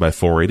 640 by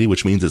 480,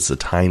 which means it's a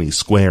tiny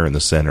square in the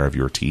center of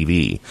your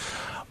TV.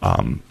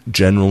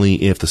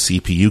 Generally, if the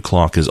CPU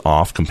clock is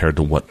off compared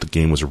to what the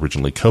game was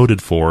originally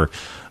coded for,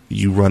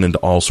 you run into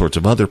all sorts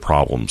of other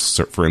problems.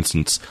 So for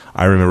instance,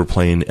 I remember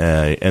playing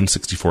a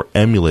N64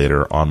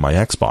 emulator on my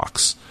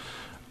Xbox,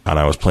 and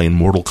I was playing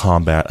Mortal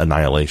Kombat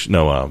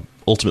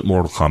Ultimate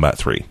Mortal Kombat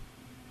 3.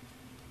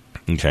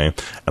 Okay,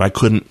 and I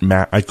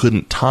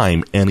couldn't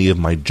time any of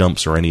my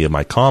jumps or any of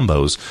my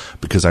combos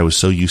because I was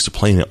so used to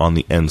playing it on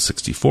the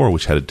N64,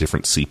 which had a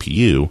different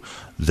CPU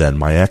than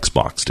my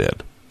Xbox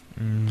did.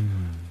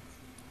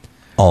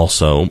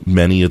 Also,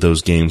 many of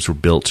those games were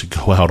built to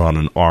go out on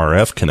an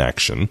RF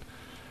connection,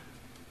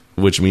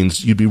 which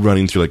means you'd be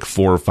running through like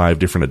 4 or 5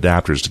 different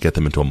adapters to get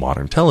them into a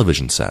modern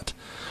television set.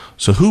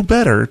 So who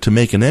better to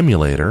make an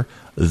emulator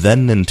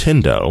than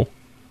Nintendo?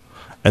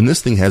 And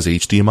this thing has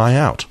HDMI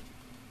out.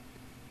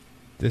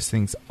 This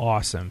thing's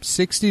awesome.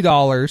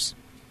 $60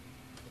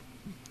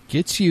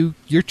 gets you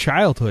your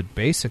childhood,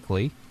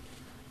 basically.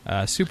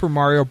 Super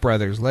Mario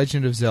Brothers,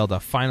 Legend of Zelda,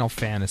 Final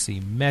Fantasy,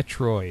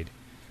 Metroid,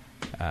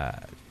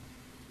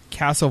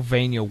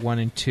 Castlevania 1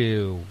 and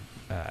 2,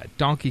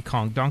 Donkey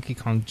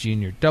Kong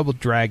Jr., Double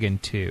Dragon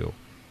 2,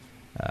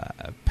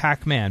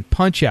 Pac-Man,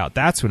 Punch-Out!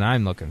 That's what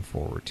I'm looking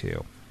forward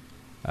to.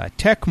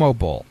 Tecmo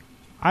Bowl.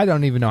 I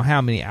don't even know how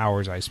many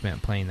hours I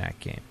spent playing that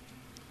game.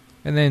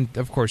 And then,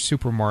 of course,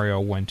 Super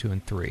Mario 1, 2,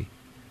 and 3.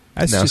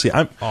 That's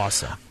I'm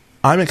awesome.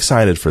 I'm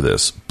excited for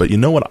this, but you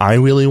know what I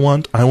really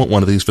want? I want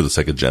one of these for the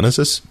Sega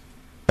Genesis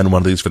and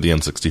one of these for the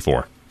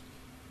N64.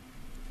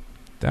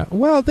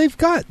 Well, they've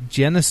got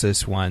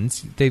Genesis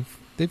ones.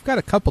 They've got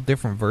a couple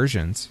different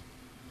versions.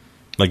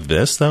 Like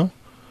this, though?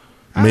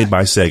 Made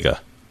by Sega.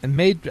 And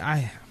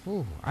I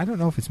don't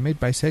know if it's made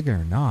by Sega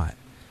or not.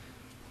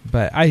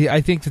 But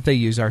I think that they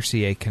use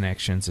RCA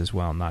connections as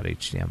well, not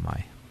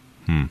HDMI.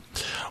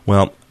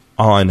 Well,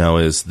 all I know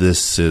is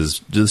this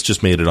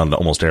just made it onto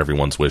almost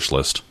everyone's wish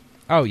list.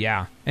 Oh,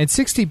 yeah. And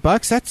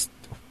 $60, that's...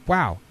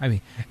 Wow. I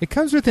mean, it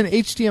comes with an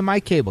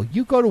HDMI cable.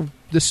 You go to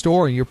the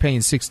store and you're paying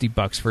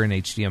 $60 for an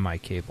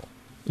HDMI cable.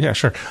 Yeah,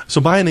 sure.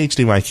 So buy an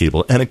HDMI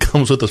cable and it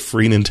comes with a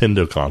free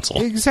Nintendo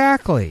console.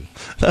 Exactly.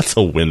 That's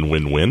a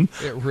win-win-win.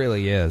 It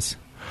really is.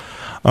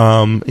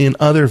 In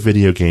other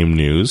video game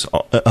news,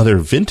 other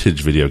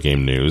vintage video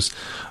game news,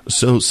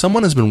 so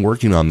someone has been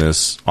working on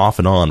this off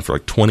and on for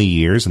like 20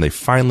 years, and they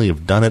finally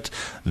have done it.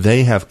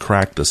 They have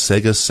cracked the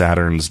Sega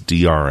Saturn's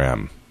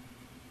DRM.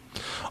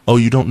 Oh,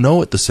 you don't know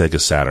what the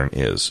Sega Saturn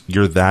is?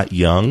 You're that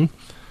young?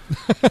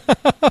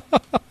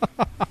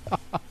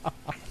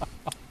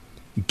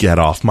 Get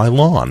off my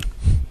lawn.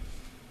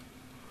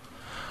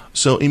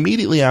 So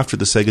immediately after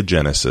the Sega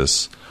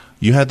Genesis,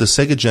 you had the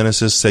Sega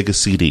Genesis Sega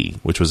CD,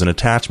 which was an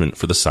attachment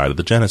for the side of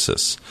the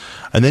Genesis.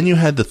 And then you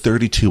had the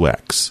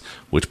 32X,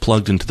 which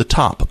plugged into the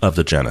top of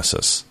the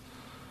Genesis.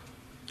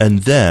 And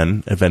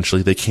then,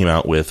 eventually, they came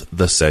out with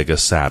the Sega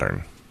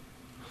Saturn.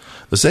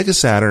 The Sega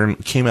Saturn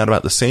came out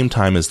about the same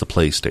time as the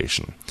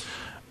PlayStation.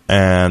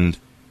 And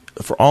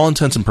for all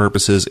intents and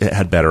purposes, it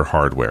had better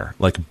hardware.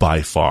 Like,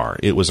 by far.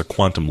 It was a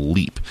quantum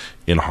leap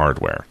in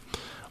hardware.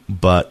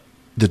 But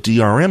the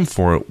DRM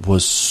for it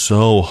was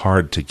so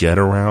hard to get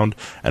around,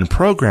 and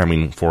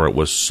programming for it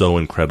was so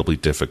incredibly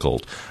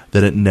difficult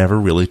that it never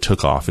really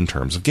took off in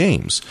terms of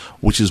games,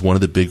 which is one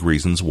of the big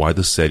reasons why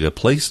the Sony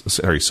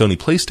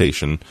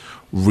PlayStation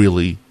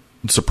really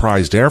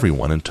surprised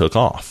everyone and took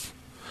off.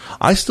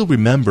 I still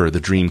remember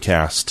the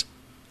Dreamcast,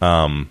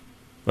 the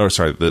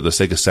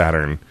Sega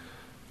Saturn,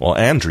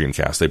 and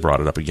Dreamcast, they brought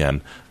it up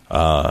again,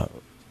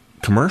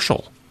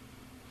 commercial,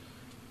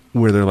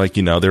 where they're like,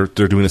 they're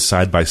doing a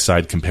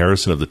side-by-side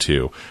comparison of the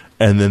two,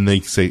 and then they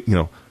say,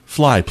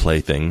 fly,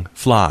 plaything,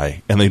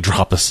 fly, and they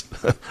drop a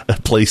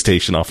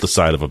PlayStation off the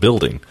side of a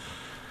building.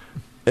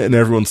 And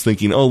everyone's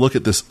thinking, oh, look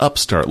at this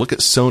upstart, look at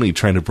Sony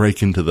trying to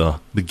break into the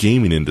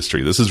gaming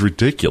industry. This is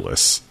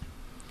ridiculous.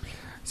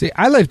 See,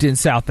 I lived in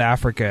South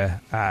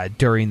Africa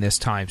during this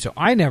time, so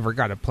I never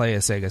got to play a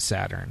Sega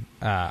Saturn.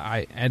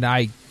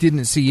 I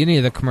didn't see any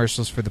of the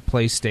commercials for the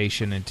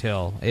PlayStation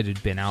until it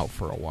had been out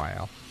for a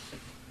while.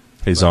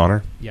 Hey,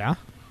 Zoner. Yeah?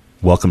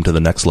 Welcome to the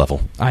next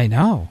level. I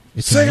know.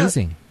 It's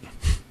amazing.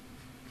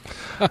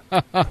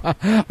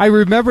 I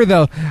remember,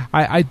 though,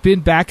 I'd been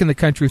back in the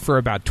country for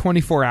about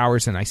 24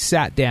 hours, and I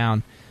sat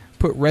down,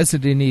 put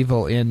Resident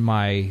Evil in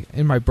my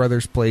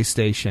brother's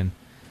PlayStation,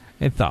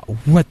 and thought,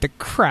 what the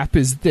crap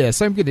is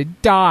this? I'm going to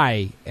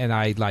die. And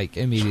I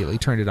immediately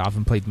turned it off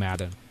and played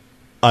Madden.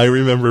 I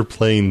remember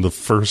playing the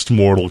first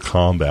Mortal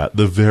Kombat,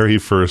 the very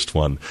first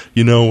one.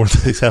 Where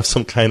they have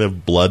some kind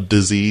of blood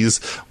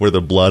disease where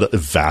the blood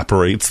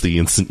evaporates the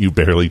instant you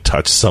barely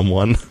touch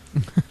someone.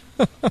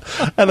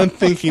 And I'm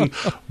thinking,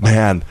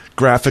 man,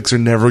 graphics are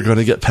never going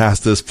to get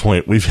past this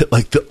point. We've hit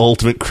the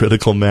ultimate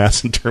critical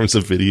mass in terms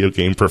of video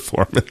game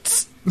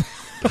performance.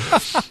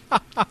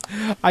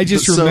 I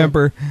just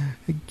remember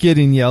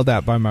getting yelled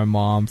at by my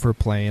mom for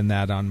playing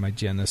that on my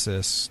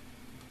Genesis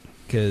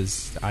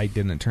because I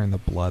didn't turn the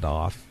blood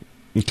off.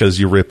 Because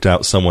you ripped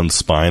out someone's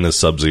spine as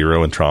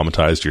Sub-Zero and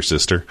traumatized your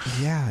sister?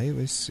 Yeah, it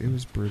was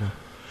brutal.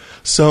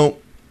 So,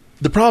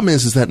 The problem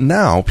is that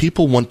now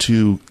people want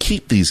to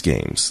keep these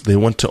games. They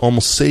want to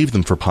almost save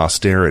them for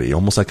posterity,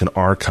 almost like an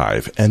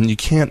archive. And you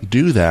can't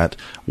do that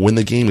when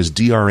the game is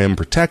DRM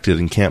protected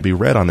and can't be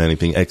read on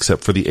anything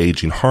except for the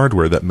aging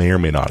hardware that may or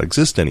may not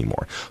exist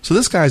anymore. So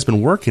this guy's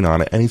been working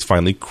on it, and he's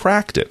finally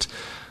cracked it,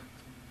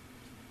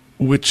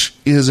 which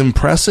is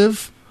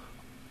impressive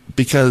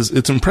because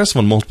it's impressive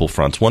on multiple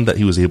fronts. One, that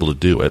he was able to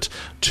do it.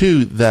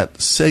 Two, that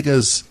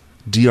Sega's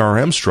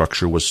DRM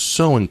structure was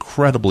so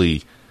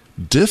incredibly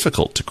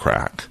difficult to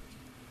crack.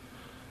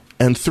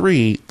 And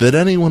three, that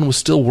anyone was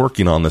still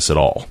working on this at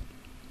all.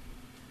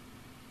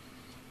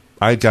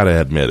 I gotta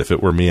admit, if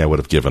it were me, I would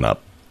have given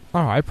up.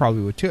 Oh, I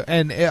probably would too.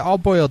 And it all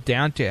boiled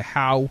down to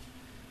how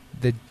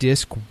the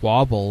disc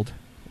wobbled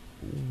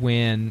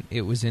when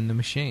it was in the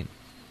machine.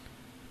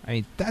 I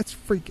mean, that's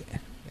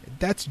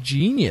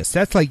genius.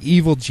 That's like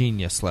evil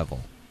genius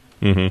level.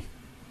 Mm-hmm.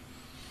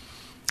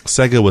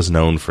 Sega was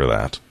known for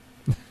that.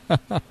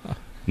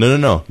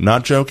 No,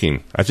 not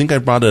joking. I think I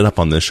brought it up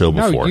on this show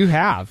before. No, you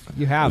have.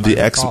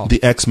 The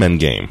X-Men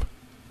game.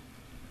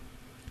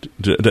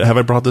 Have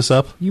I brought this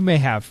up? You may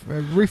have.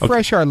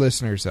 Refresh our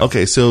listeners, though.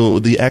 Okay, so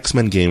the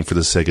X-Men game for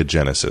the Sega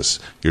Genesis.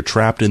 You're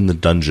trapped in the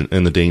dungeon,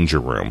 in the danger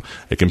room.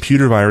 A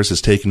computer virus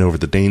has taken over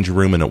the danger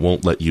room and it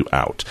won't let you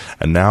out.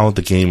 And now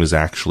the game is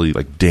actually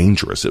like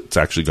dangerous. It's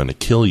actually going to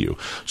kill you.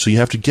 So you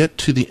have to get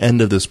to the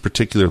end of this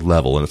particular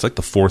level, and it's like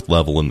the 4th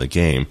level in the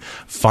game.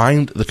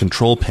 Find the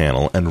control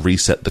panel and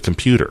reset the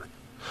computer.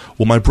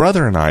 Well, my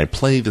brother and I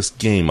play this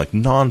game like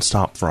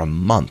nonstop for a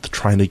month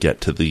trying to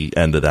get to the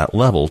end of that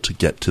level to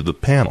get to the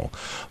panel.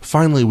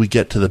 Finally, we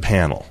get to the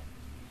panel,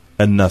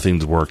 and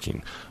nothing's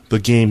working. The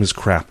game is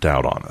crapped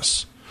out on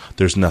us.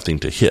 There's nothing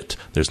to hit.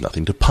 There's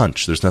nothing to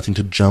punch. There's nothing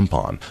to jump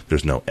on.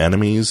 There's no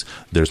enemies.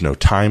 There's no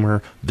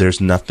timer. There's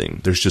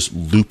nothing. There's just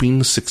looping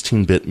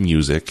 16-bit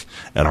music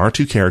and our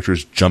two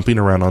characters jumping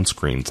around on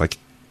screen like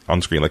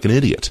an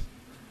idiot.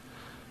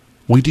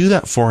 We do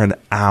that for an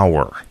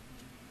hour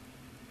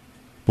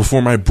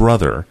before my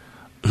brother,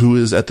 who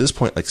is at this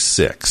point like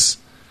 6,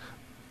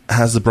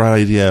 has the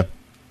bright idea,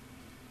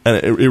 and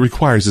it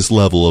requires this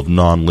level of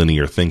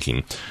non-linear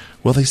thinking.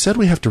 Well, they said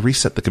we have to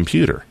reset the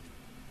computer.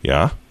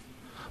 Yeah?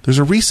 There's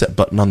a reset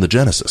button on the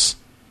Genesis.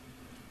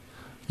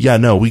 Yeah,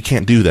 no, we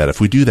can't do that.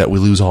 If we do that, we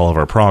lose all of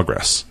our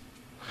progress.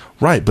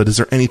 Right, but is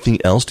there anything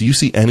else? Do you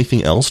see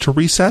anything else to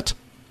reset?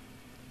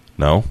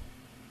 No?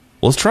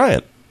 Well, let's try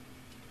it.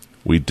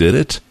 We did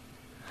it.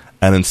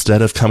 And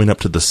instead of coming up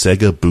to the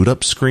Sega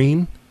boot-up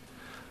screen,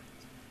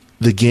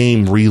 the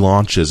game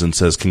relaunches and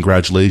says,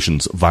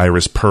 "Congratulations,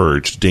 virus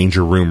purged,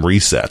 danger room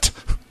reset."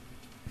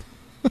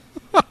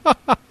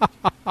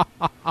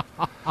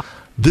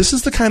 This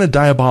is the kind of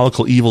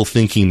diabolical evil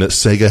thinking that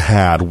Sega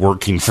had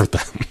working for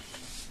them.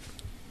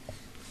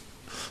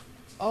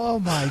 Oh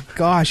my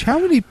gosh, how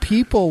many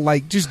people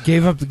just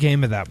gave up the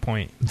game at that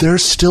point?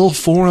 There's still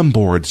forum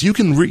boards. You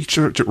can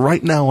research it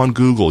right now on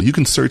Google. You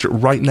can search it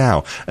right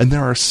now. And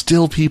there are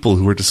still people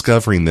who are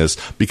discovering this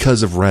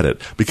because of Reddit,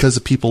 because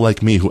of people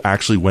like me who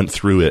actually went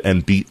through it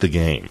and beat the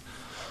game.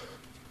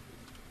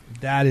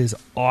 That is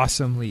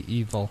awesomely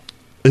evil.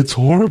 It's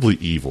horribly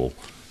evil.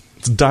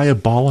 It's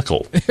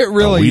diabolical. It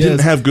really is. We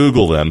didn't have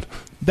Google then.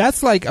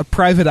 That's like a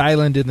private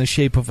island in the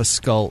shape of a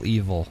skull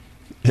evil.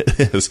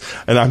 It is.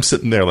 And I'm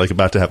sitting there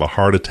about to have a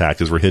heart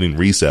attack as we're hitting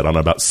reset on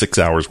about 6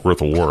 hours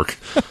worth of work.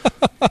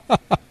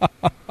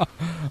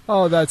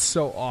 Oh, that's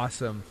so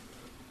awesome.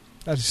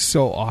 That is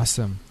so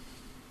awesome.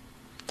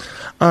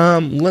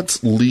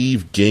 Let's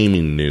leave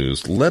gaming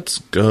news. Let's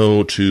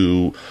go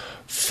to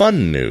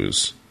fun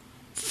news.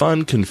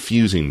 Fun,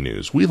 confusing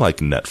news. We like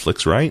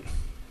Netflix, right?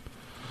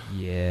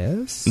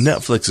 Yes.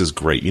 Netflix is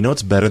great. You know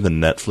what's better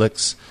than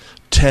Netflix?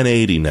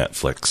 1080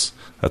 Netflix.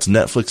 That's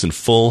Netflix in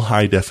full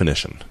high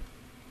definition.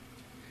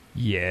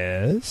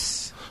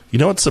 Yes. You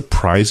know what's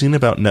surprising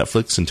about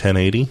Netflix in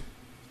 1080?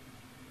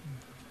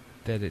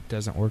 That it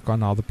doesn't work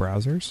on all the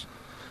browsers?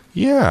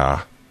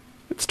 Yeah.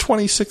 It's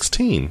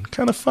 2016.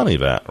 Kind of funny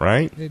that,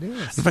 right? It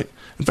is. In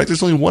fact,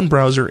 there's only one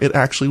browser it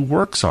actually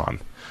works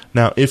on.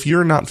 Now, if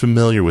you're not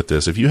familiar with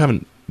this, if you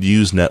haven't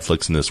used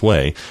Netflix in this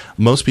way,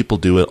 most people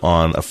do it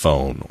on a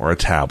phone or a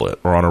tablet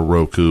or on a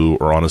Roku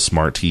or on a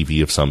smart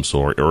TV of some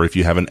sort, or if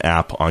you have an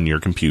app on your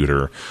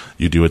computer,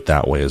 you do it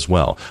that way as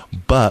well.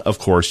 But, of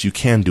course, you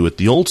can do it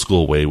the old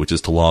school way, which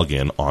is to log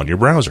in on your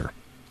browser.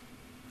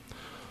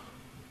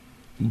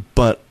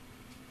 But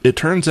it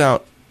turns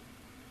out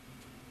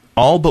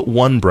all but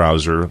one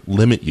browser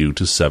limit you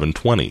to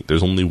 720.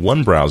 There's only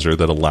one browser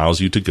that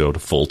allows you to go to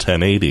full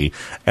 1080,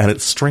 and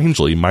it's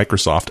strangely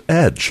Microsoft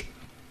Edge.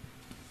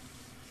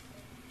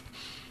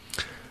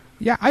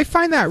 Yeah, I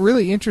find that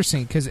really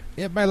interesting because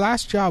at my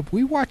last job,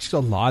 we watched a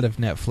lot of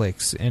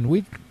Netflix, and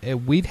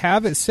we'd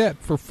have it set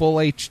for full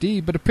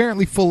HD, but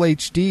apparently full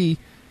HD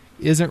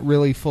isn't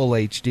really full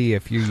HD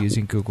if you're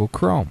using Google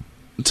Chrome.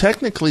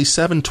 Technically,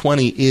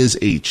 720 is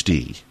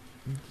HD.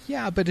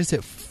 Yeah, but is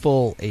it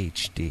full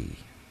HD?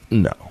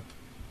 No.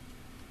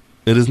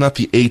 It is not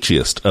the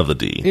H-iest of the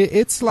D.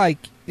 It's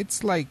like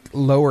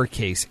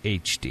lowercase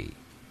HD.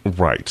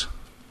 Right.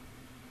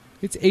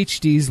 It's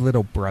HD's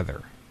little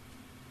brother.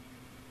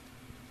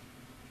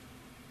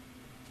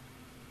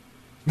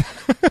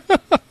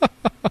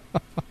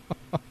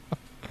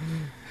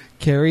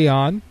 Carry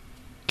on.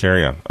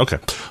 Okay.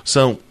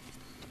 So,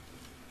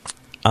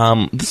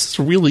 this is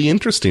really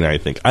interesting, I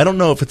think. I don't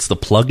know if it's the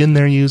plugin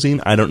they're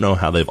using. I don't know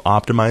how they've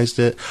optimized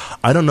it.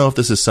 I don't know if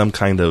this is some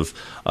kind of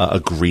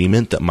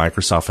agreement that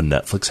Microsoft and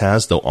Netflix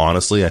has, though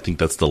honestly, I think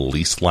that's the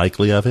least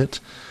likely of it.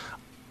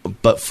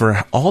 But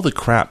for all the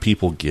crap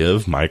people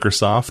give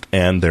Microsoft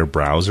and their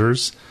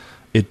browsers,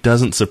 it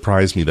doesn't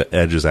surprise me that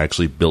Edge is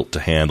actually built to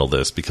handle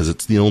this, because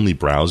it's the only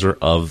browser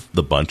of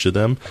the bunch of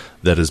them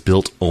that is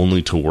built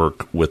only to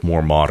work with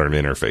more modern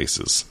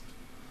interfaces.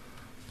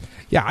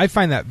 Yeah, I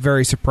find that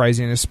very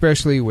surprising,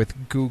 especially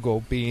with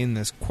Google being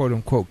this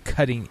quote-unquote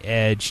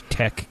cutting-edge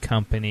tech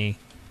company.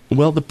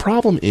 Well, the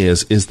problem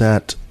is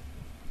that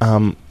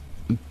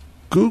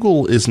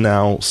Google is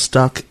now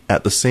stuck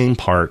at the same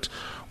part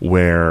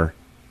where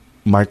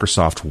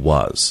Microsoft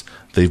was.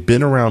 They've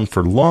been around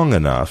for long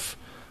enough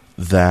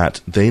that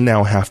they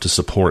now have to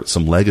support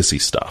some legacy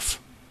stuff.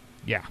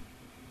 Yeah.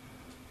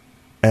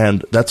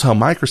 And that's how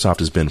Microsoft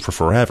has been for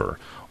forever.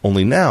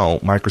 Only now,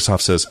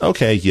 Microsoft says,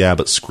 okay, yeah,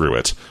 but screw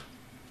it.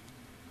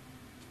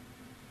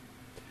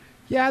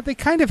 Yeah, they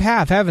kind of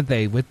have, haven't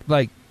they? With,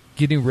 like,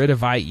 getting rid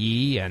of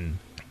IE and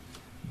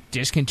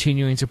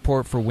discontinuing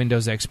support for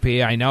Windows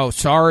XP. I know,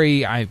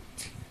 sorry,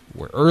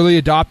 we're early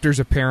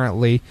adopters,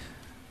 apparently.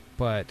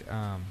 But,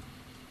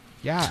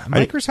 yeah,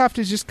 Microsoft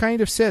has just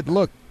kind of said,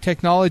 look,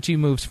 technology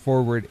moves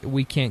forward.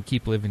 We can't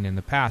keep living in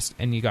the past,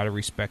 and you got to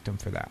respect them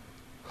for that.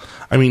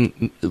 I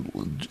mean,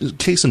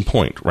 case in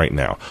point right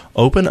now.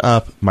 Open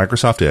up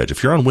Microsoft Edge.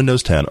 If you're on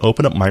Windows 10,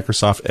 open up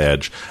Microsoft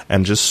Edge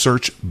and just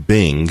search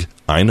Bing.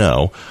 I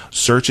know.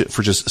 Search it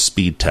for just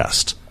speed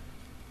test.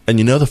 And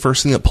you know the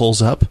first thing that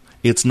pulls up?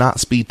 It's not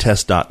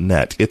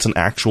speedtest.net. It's an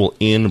actual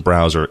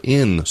in-browser,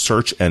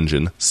 in-search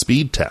engine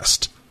speed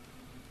test.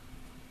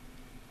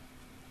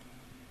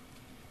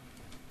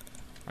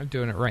 I'm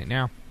doing it right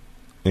now.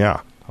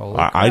 Yeah. Holy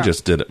crap. I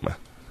just did it.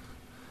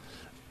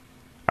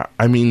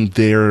 I mean,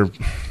 they're,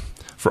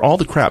 for all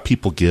the crap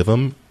people give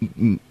them,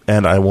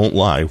 and I won't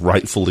lie,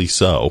 rightfully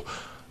so,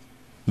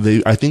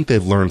 I think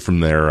they've learned from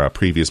their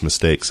previous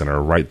mistakes and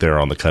are right there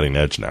on the cutting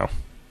edge now.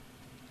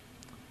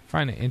 I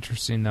find it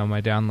interesting, though.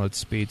 My download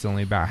speed's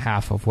only about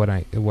half of what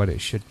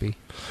it should be.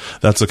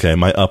 That's okay.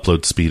 My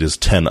upload speed is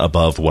 10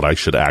 above what I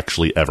should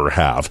actually ever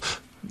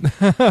have.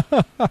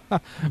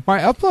 My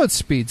upload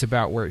speed's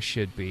about where it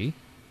should be.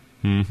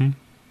 Mm-hmm.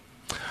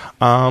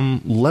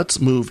 Let's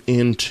move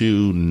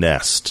into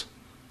Nest.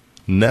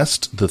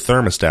 Nest, the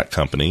thermostat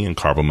company and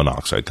carbon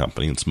monoxide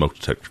company and smoke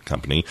detector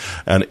company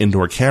and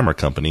indoor camera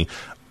company,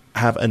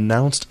 have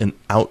announced an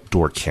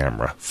outdoor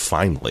camera,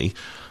 finally,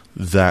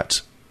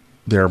 that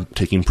they're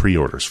taking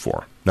pre-orders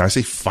for. Now, I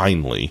say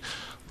finally,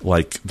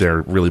 like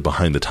they're really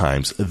behind the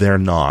times. They're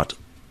not.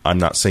 I'm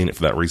not saying it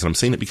for that reason. I'm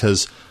saying it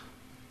because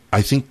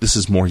I think this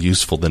is more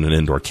useful than an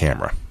indoor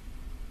camera.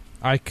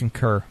 I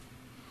concur.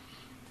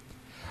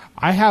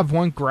 I have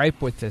one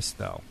gripe with this,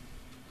 though.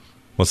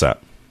 What's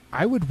that?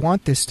 I would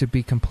want this to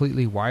be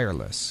completely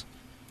wireless.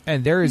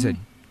 And there is a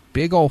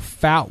big old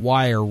fat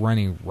wire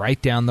running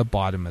right down the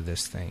bottom of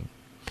this thing.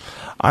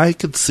 I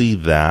could see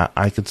that.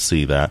 I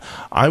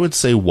would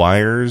say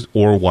wires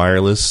or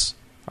wireless.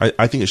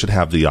 I think it should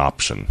have the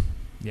option.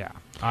 Yeah.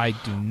 I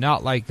do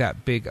not like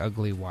that big,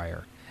 ugly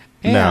wire.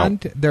 And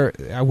there,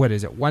 what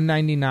is it,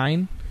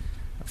 $199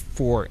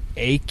 for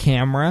a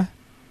camera?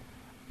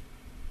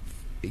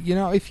 You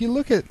know, if you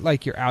look at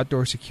like your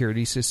outdoor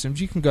security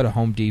systems, you can go to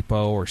Home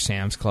Depot or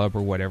Sam's Club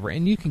or whatever,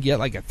 and you can get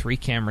like a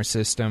 3-camera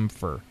system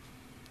for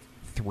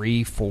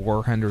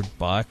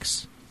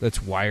 $300-400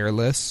 that's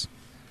wireless.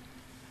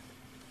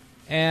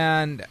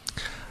 And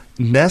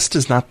Nest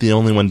is not the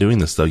only one doing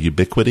this, though.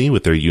 Ubiquiti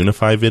with their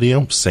Unify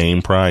video,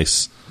 same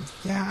price.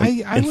 Yeah,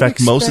 in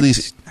fact, most of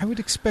these, I would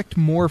expect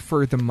more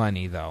for the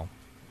money, though.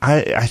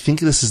 I think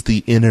this is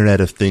the Internet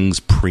of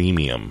Things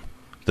premium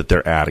that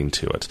they're adding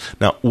to it.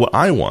 Now, what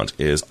I want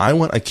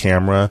a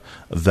camera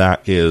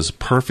that is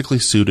perfectly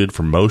suited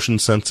for motion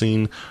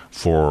sensing,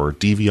 for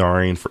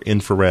DVRing, for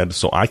infrared,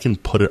 so I can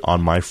put it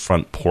on my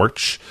front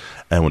porch,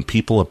 and when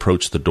people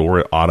approach the door,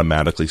 it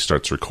automatically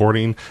starts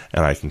recording,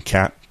 and I can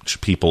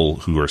catch people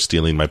who are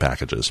stealing my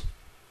packages.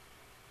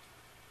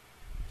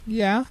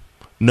 Yeah.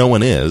 No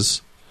one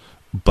is,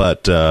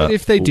 but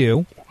if they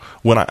do.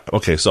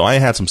 So I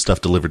had some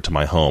stuff delivered to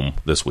my home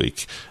this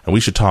week, and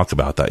we should talk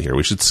about that here.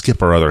 We should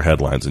skip our other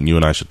headlines, and you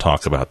and I should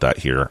talk about that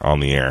here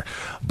on the air.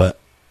 But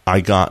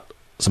I got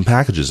some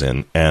packages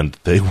in, and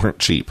they weren't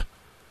cheap.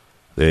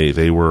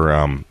 They were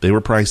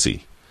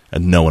pricey,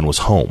 and no one was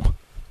home.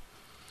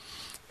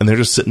 And they're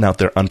just sitting out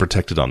there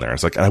unprotected on there.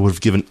 It's like I would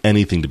have given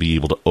anything to be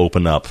able to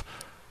open up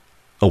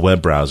a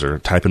web browser,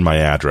 type in my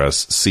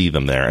address, see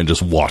them there, and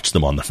just watch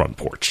them on the front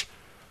porch.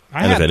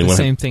 I had the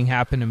same thing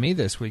happen to me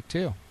this week,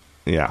 too.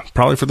 Yeah,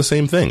 probably for the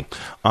same thing.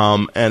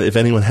 And if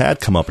anyone had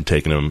come up and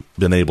taken them,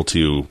 been able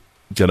to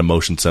get a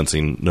motion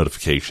sensing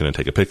notification and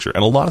take a picture.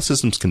 And a lot of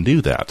systems can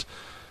do that.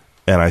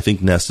 And I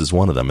think Nest is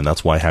one of them, and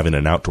that's why having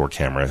an outdoor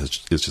camera is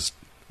just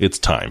it's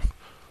time.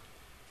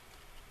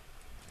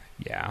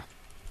 Yeah.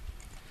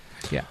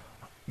 Yeah.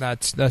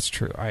 That's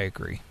true. I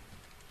agree.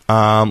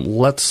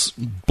 Let's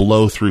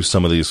blow through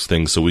some of these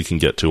things so we can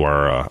get to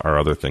our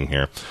other thing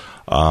here.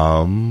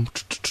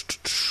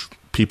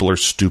 People are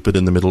stupid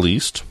in the Middle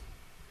East.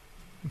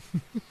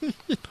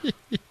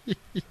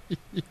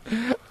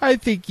 I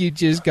think you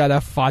just got a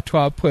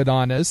fatwa put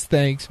on us.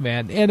 Thanks,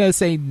 man.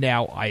 NSA,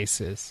 now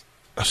ISIS.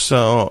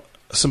 So,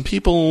 some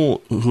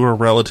people who are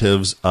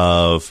relatives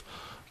of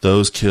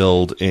those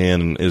killed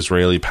in an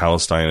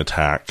Israeli-Palestine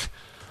attack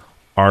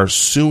are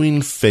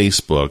suing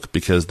Facebook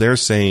because they're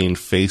saying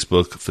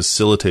Facebook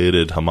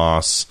facilitated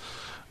Hamas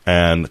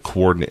and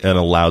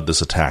allowed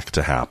this attack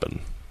to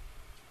happen.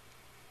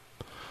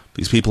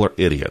 These people are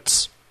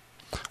idiots.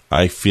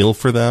 I feel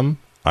for them.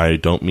 I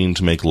don't mean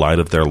to make light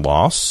of their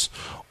loss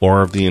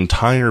or of the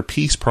entire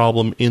peace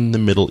problem in the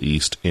Middle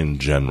East in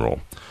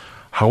general.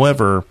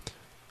 However,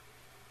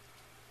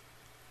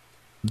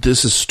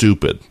 this is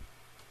stupid.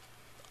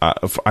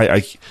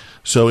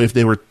 So if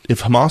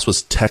Hamas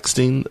was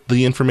texting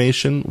the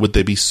information, would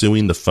they be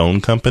suing the phone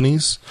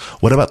companies?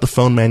 What about the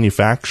phone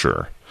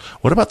manufacturer?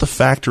 What about the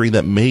factory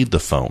that made the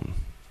phone?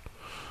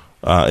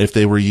 If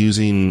they were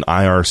using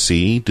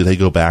IRC, do they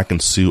go back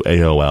and sue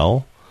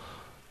AOL?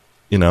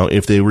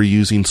 If they were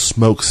using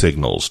smoke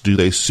signals, do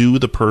they sue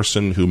the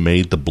person who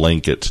made the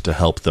blanket to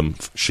help them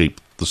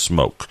shape the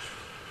smoke?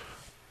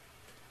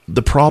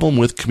 The problem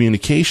with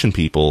communication,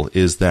 people,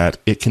 is that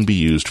it can be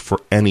used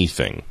for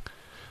anything,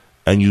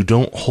 and you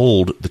don't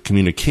hold the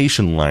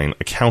communication line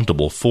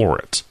accountable for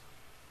it.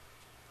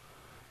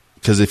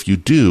 Because if you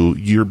do,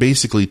 you're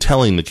basically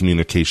telling the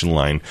communication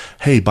line,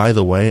 hey, by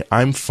the way,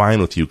 I'm fine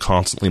with you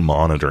constantly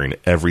monitoring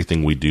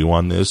everything we do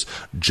on this,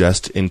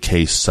 just in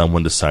case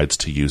someone decides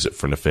to use it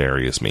for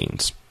nefarious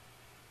means.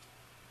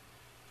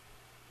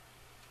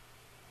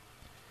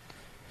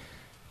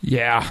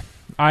 Yeah,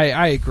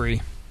 I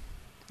agree.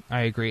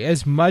 I agree.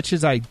 As much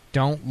as I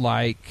don't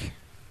like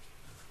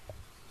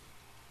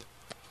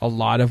a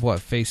lot of what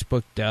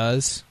Facebook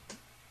does,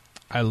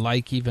 I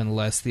like even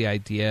less the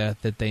idea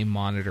that they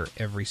monitor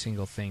every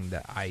single thing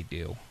that I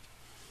do.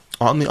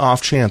 On the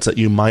off chance that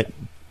you might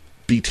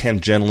be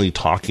tangentially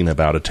talking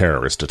about a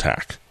terrorist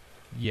attack.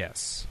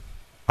 Yes.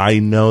 I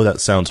know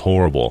that sounds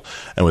horrible.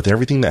 And with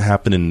everything that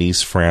happened in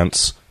Nice,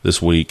 France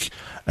this week,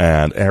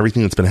 and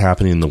everything that's been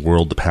happening in the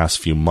world the past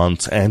few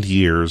months and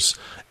years,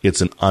 it's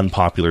an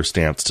unpopular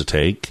stance to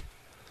take.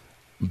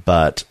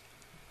 But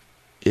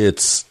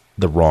it's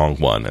the wrong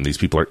one, and these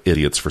people are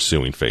idiots for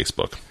suing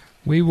Facebook.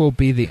 We will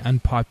be the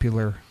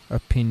unpopular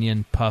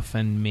opinion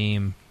puffin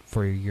meme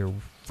for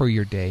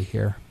your day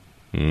here.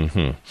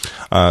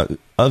 Mm-hmm.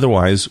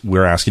 Otherwise,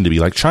 we're asking to be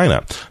like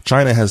China.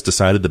 China has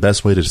decided the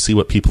best way to see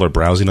what people are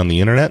browsing on the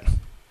internet: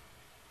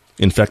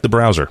 infect the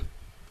browser.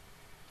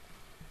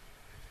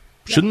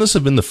 Yeah. Shouldn't this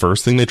have been the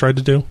first thing they tried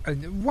to do?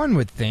 One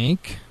would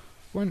think.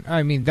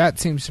 That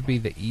seems to be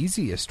the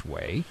easiest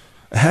way.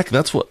 Heck,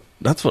 that's what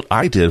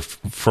I did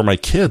for my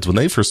kids when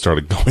they first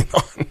started going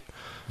on.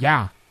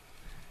 Yeah.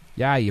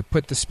 Yeah, you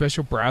put the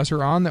special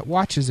browser on that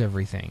watches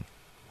everything.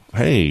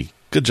 Hey,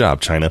 good job,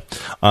 China.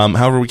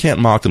 However, we can't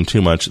mock them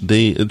too much.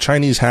 The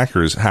Chinese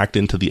hackers hacked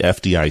into the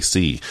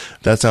FDIC. If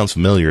that sounds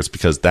familiar, it's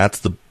because that's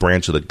the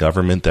branch of the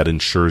government that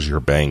insures your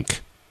bank.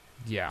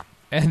 Yeah.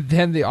 And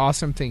then the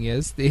awesome thing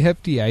is, the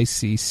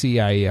FDIC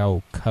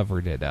CIO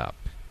covered it up.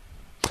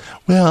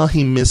 Well,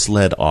 he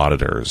misled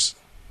auditors.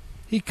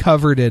 He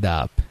covered it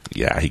up.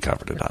 Yeah, he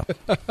covered it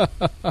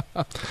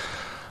up.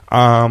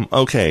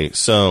 Okay,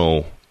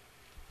 so...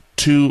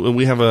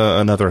 we have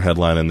another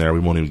headline in there. We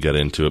won't even get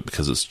into it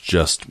because it's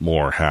just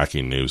more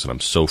hacking news, and I'm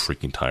so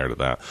freaking tired of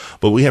that.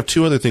 But we have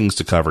two other things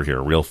to cover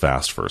here real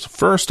fast first.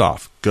 First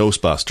off,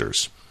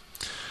 Ghostbusters.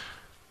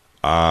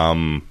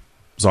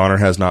 Zoner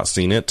has not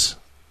seen it.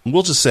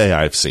 We'll just say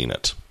I've seen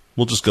it.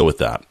 We'll just go with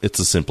that. It's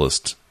the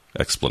simplest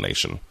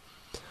explanation.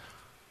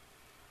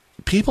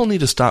 People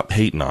need to stop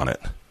hating on it.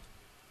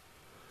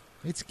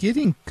 It's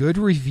getting good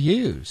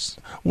reviews.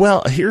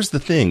 Well, here's the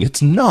thing.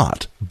 It's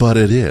not, but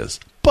it is.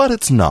 But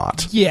it's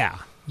not. Yeah.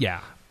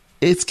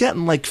 It's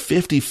getting like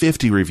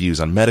 50-50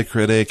 reviews on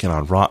Metacritic and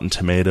on Rotten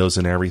Tomatoes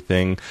and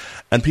everything.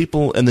 And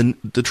people, and the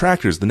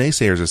detractors, the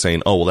naysayers are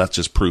saying, oh, well, that's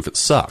just proof it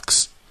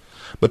sucks.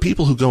 But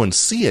people who go and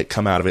see it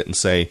come out of it and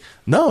say,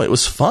 no, it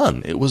was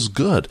fun. It was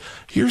good.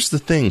 Here's the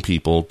thing,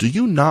 people. Do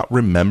you not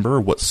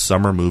remember what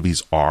summer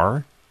movies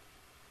are?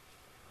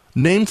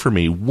 Name for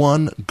me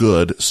one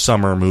good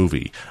summer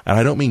movie. And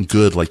I don't mean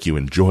good like you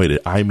enjoyed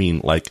it. I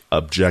mean like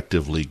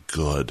objectively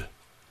good.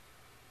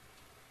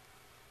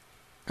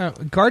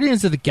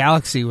 Guardians of the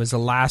Galaxy was the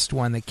last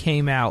one that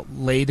came out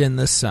late in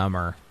the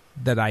summer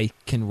that I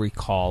can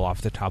recall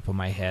off the top of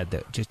my head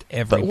that just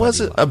everybody But was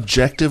it loved.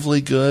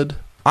 objectively good?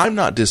 I'm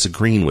not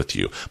disagreeing with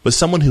you, but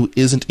someone who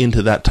isn't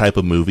into that type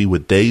of movie,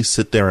 would they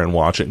sit there and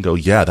watch it and go,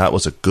 yeah, that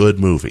was a good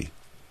movie?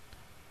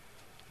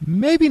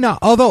 Maybe not.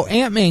 Although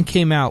Ant-Man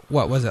came out,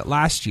 what was it,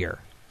 last year,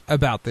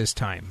 about this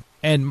time.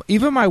 And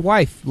even my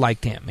wife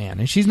liked Ant-Man,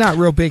 and she's not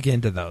real big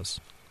into those.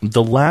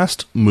 The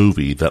last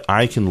movie that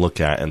I can look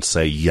at and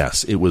say,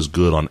 yes, it was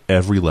good on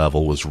every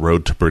level was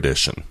Road to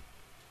Perdition.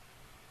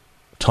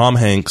 Tom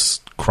Hanks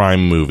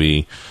crime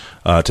movie,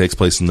 takes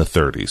place in the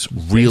 30s.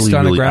 Really, Based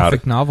on really a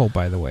graphic novel,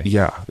 by the way.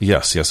 Yeah,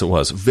 yes, it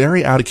was.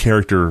 Very out of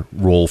character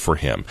role for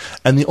him.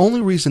 And the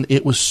only reason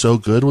it was so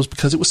good was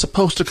because it was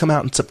supposed to come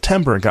out in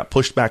September and got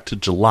pushed back to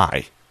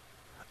July.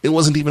 It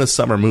wasn't even a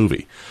summer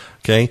movie.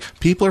 Okay?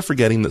 People are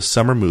forgetting that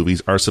summer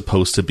movies are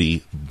supposed to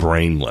be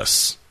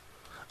brainless.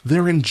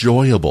 They're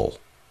enjoyable.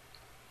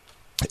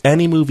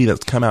 Any movie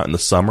that's come out in the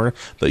summer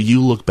that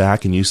you look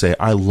back and you say,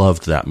 I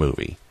loved that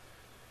movie.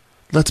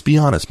 Let's be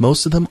honest,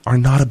 most of them are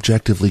not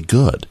objectively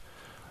good.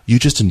 You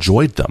just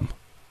enjoyed them.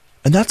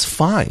 And that's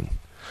fine.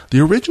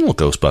 The original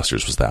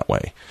Ghostbusters was that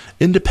way.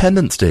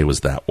 Independence Day was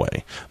that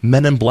way.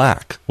 Men in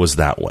Black was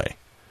that way.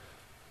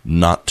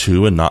 Not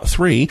 2 and not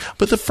 3,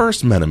 but the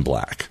first Men in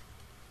Black.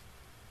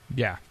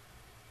 Yeah.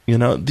 You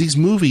know, these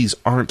movies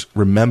aren't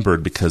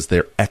remembered because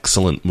they're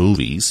excellent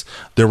movies.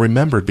 They're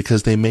remembered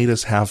because they made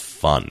us have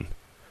fun.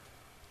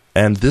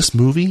 And this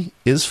movie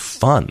is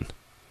fun.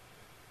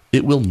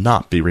 It will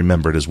not be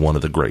remembered as one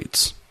of the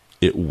greats.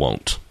 It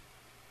won't.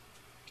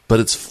 But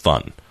it's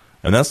fun.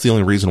 And that's the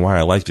only reason why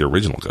I like the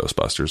original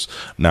Ghostbusters.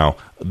 Now,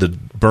 the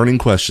burning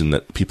question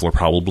that people are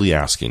probably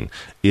asking,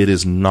 it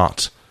is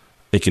not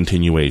a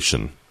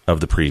continuation of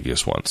the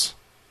previous ones.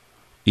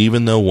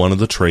 Even though one of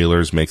the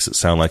trailers makes it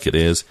sound like it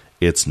is,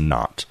 it's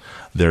not.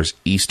 There's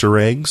Easter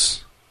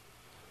eggs.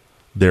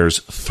 There's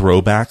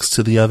throwbacks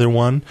to the other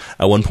one.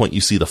 At one point,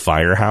 you see the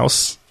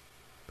firehouse.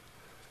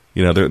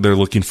 You know, they're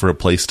looking for a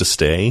place to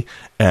stay.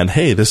 And,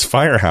 hey, this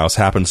firehouse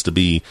happens to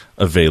be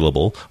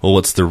available. Well,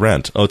 what's the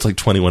rent? Oh, it's like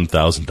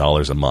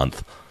 $21,000 a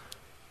month.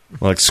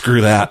 Like,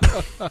 screw that.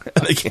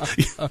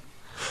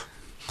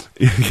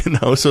 You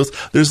know, so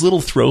there's little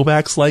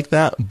throwbacks like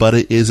that, but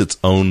it is its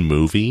own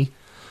movie.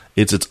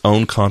 It's its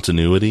own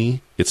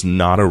continuity. It's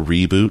not a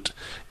reboot.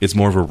 It's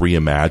more of a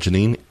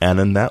reimagining. And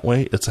in that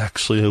way, it's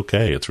actually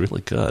okay. It's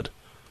really good.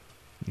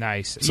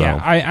 Nice. So,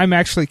 yeah, I'm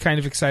actually kind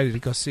of excited to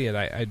go see it.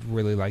 I'd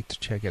really like to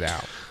check it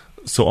out.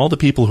 So all the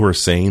people who are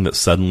saying that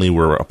suddenly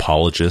we're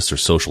apologists or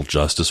social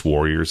justice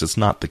warriors, it's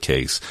not the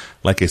case.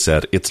 Like I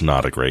said, it's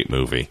not a great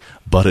movie,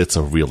 but it's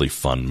a really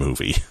fun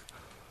movie.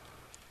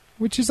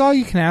 Which is all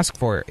you can ask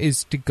for,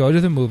 is to go to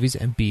the movies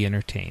and be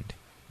entertained.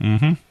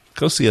 Mm-hmm.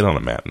 Go see it on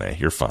a matinee.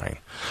 You're fine.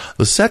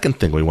 The second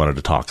thing we wanted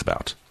to talk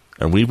about,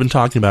 and we've been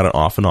talking about it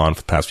off and on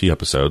for the past few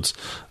episodes,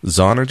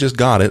 Zahner just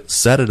got it,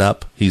 set it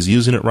up, he's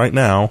using it right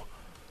now.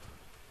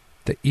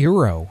 The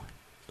Eero.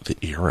 The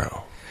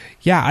Eero.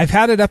 Yeah, I've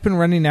had it up and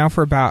running now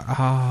for about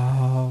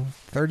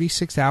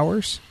 36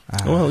 hours.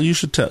 Well, you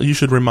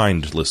should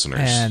remind listeners.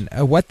 And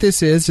what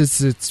this is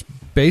it's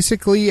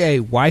basically a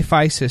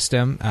Wi-Fi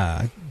system.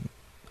 I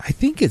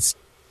think it's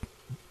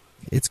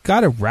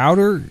got a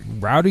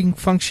routing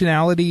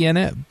functionality in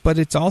it, but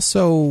it's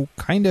also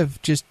kind of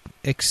just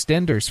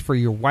extenders for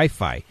your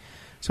Wi-Fi.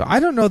 So I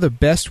don't know the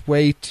best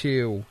way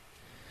to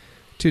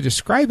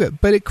describe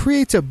it, but it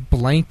creates a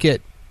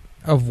blanket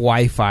of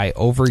Wi-Fi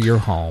over your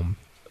home.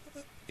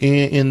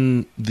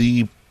 In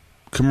the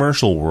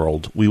commercial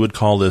world, we would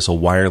call this a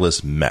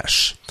wireless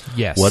mesh.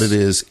 Yes. What it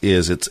is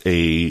it's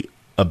a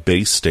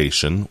base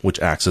station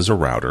which acts as a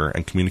router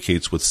and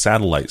communicates with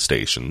satellite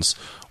stations,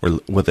 or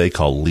what they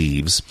call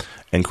leaves,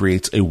 and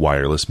creates a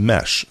wireless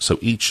mesh. So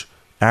each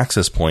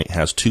access point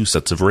has 2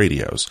 sets of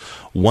radios.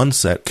 One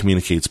set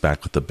communicates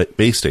back with the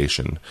base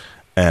station,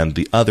 and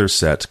the other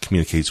set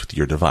communicates with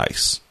your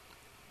device.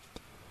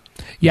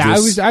 Yeah,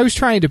 I was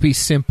trying to be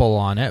simple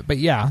on it, but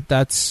yeah,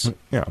 that's...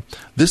 Yeah.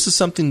 This is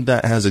something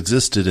that has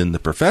existed in the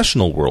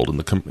professional world, in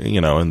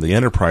the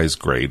enterprise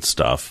grade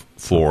stuff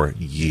for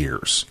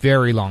years.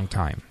 Very long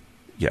time.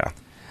 Yeah.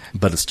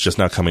 But it's just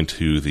now coming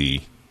to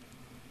the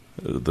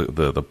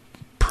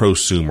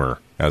prosumer,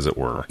 as it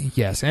were.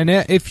 Yes, and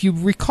if you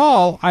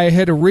recall, I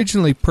had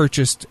originally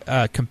purchased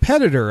a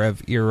competitor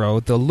of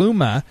Eero, the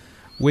Luma,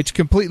 which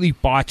completely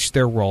botched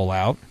their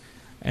rollout,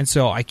 and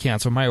so I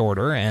canceled my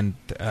order, and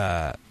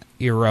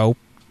Eero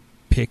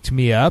picked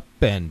me up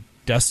and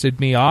dusted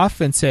me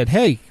off and said,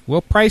 hey,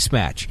 we'll price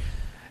match.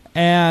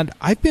 And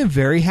I've been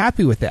very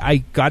happy with it. I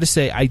got to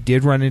say, I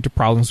did run into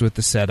problems with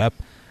the setup,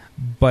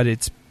 but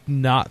it's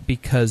not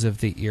because of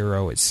the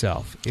Eero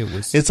itself.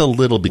 It's a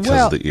little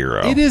because of the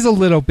Eero. It is a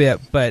little bit,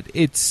 but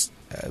it's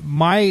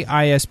my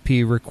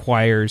ISP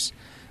requires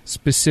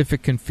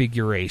specific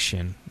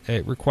configuration.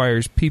 It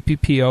requires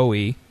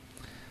PPPoE,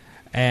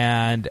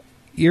 and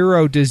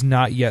Eero does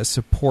not yet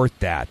support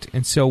that.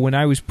 And so when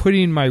I was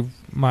putting my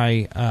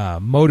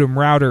modem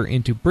router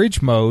into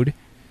bridge mode,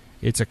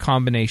 it's a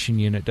combination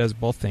unit, does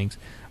both things.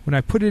 When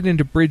I put it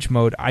into bridge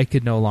mode, I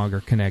could no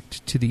longer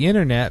connect to the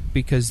internet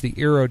because the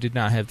Eero did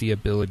not have the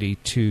ability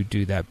to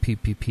do that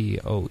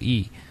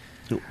PPPoE.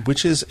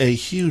 Which is a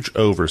huge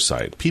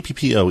oversight.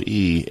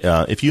 PPPoE,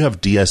 if you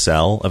have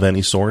DSL of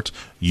any sort,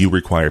 you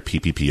require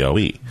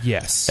PPPoE.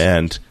 Yes.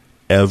 And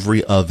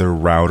every other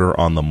router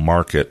on the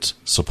market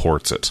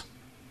supports it.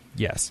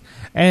 Yes.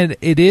 And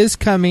it is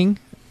coming.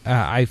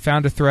 I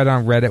found a thread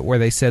on Reddit where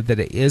they said that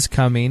it is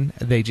coming.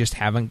 They just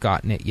haven't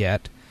gotten it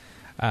yet.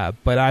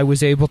 But I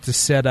was able to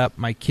set up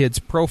my kids'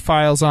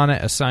 profiles on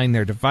it, assign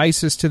their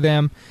devices to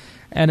them.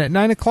 And at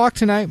 9 o'clock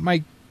tonight,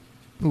 my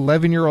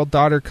 11-year-old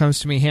daughter comes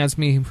to me, hands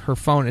me her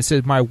phone. It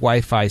says, my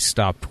Wi-Fi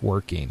stopped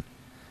working.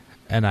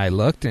 And I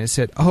looked, and it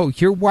said, oh,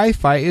 your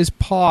Wi-Fi is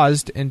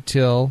paused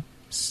until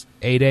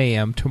 8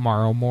 a.m.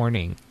 tomorrow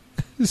morning.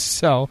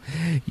 So,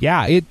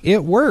 yeah,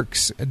 it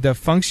works. The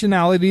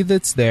functionality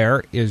that's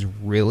there is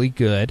really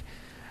good.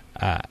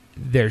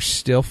 There's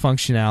still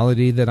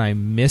functionality that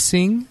I'm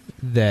missing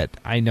that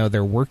I know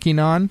they're working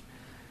on.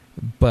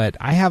 But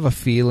I have a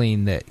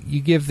feeling that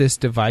you give this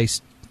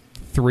device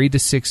 3 to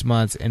 6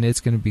 months, and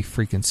it's going to be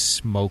freaking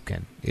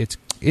smoking.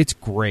 It's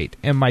great.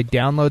 And my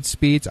download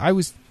speeds, I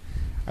was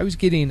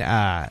getting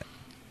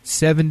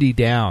 70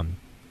 down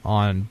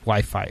on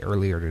Wi-Fi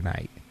earlier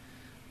tonight,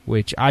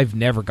 which I've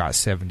never got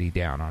 70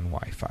 down on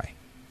Wi-Fi.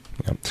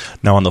 Yeah.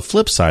 Now, on the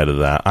flip side of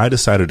that, I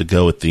decided to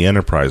go with the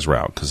enterprise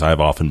route because I've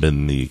often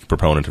been the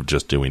proponent of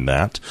just doing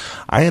that.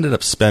 I ended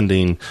up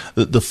spending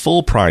the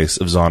full price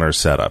of Zoner's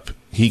setup.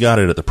 He got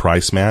it at the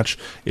price match.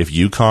 If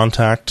you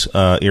contact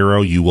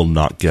Eero, you will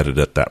not get it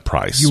at that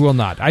price. You will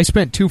not. I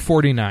spent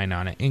 $249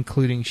 on it,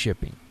 including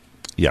shipping.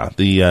 Yeah,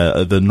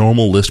 the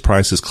normal list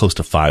price is close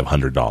to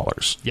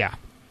 $500. Yeah.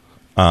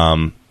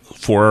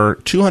 For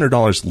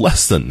 $200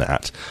 less than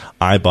that,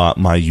 I bought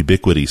my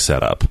Ubiquiti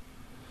setup.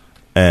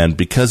 And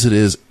because it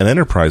is an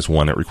enterprise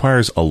one, it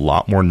requires a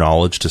lot more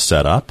knowledge to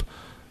set up.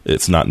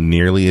 It's not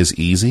nearly as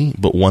easy,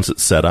 but once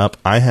it's set up,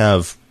 I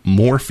have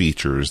more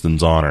features than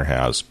Zoner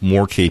has,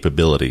 more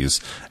capabilities,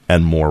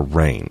 and more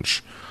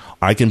range.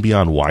 I can be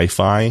on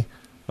Wi-Fi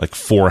like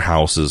 4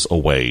 houses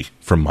away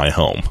from my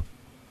home.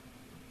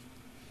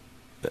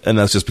 And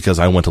that's just because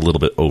I went a little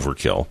bit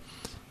overkill.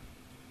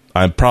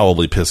 I'm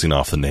probably pissing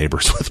off the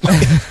neighbors with my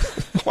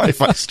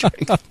Wi-Fi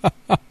strength.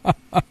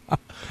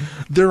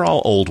 They're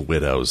all old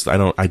widows.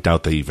 I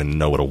doubt they even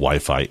know what a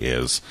Wi-Fi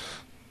is.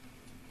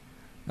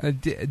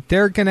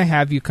 They're going to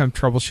have you come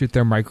troubleshoot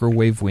their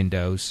microwave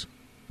windows.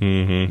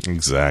 Mm-hmm,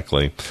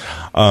 exactly.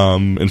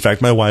 In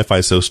fact, my Wi-Fi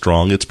is so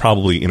strong, it's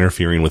probably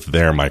interfering with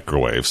their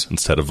microwaves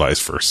instead of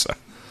vice versa.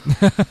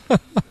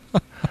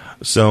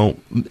 So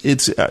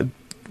it's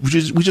we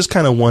just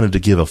kind of wanted to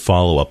give a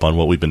follow-up on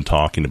what we've been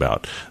talking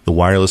about. The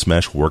wireless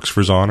mesh works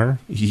for Zoner.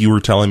 You were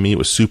telling me it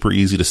was super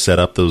easy to set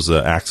up those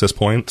access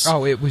points.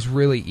 Oh, it was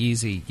really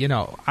easy. You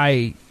know,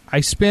 I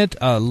spent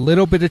a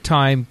little bit of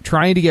time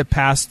trying to get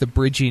past the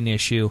bridging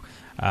issue.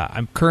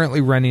 I'm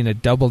currently running a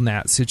double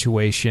NAT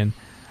situation,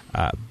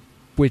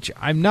 which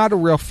I'm not a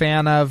real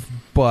fan of,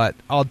 but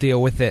I'll deal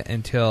with it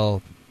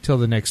until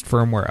the next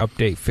firmware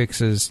update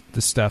fixes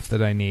the stuff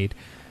that I need.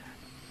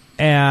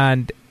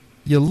 And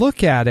you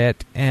look at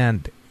it,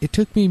 and it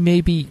took me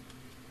maybe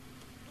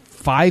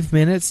 5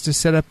 minutes to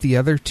set up the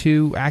other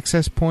 2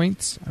 access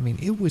points. I mean,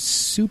 it was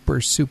super,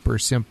 super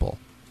simple.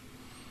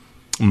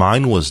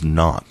 Mine was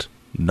not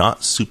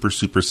super,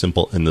 super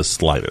simple in the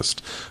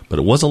slightest, but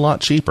it was a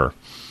lot cheaper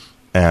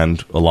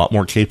and a lot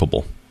more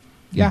capable.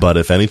 Yeah. But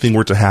if anything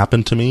were to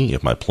happen to me,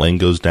 if my plane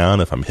goes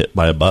down, if I'm hit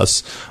by a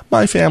bus,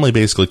 my family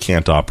basically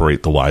can't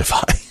operate the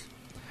Wi-Fi.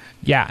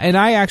 Yeah, and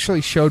I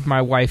actually showed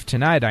my wife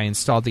tonight. I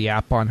installed the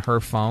app on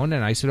her phone,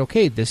 and I said,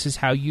 okay, this is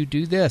how you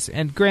do this.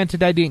 And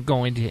granted, I didn't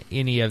go into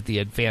any of the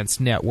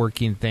advanced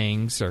networking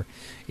things or,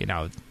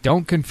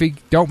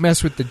 don't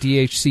mess with the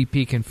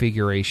DHCP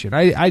configuration.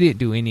 I didn't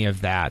do any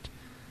of that.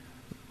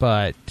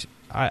 But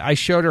I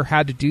showed her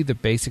how to do the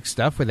basic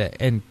stuff with it,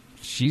 and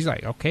she's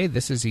like, okay,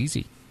 this is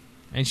easy.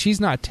 And she's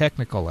not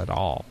technical at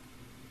all.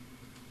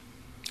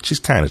 She's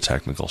kind of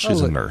technical.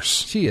 She's a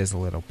nurse. She is a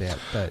little bit,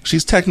 but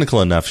she's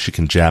technical enough she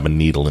can jab a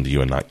needle into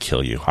you and not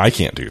kill you. I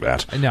can't do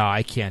that. No,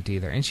 I can't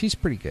either. And she's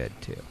pretty good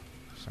too.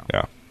 So.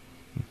 Yeah,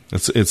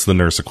 it's the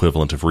nurse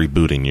equivalent of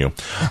rebooting you.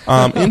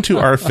 Into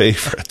our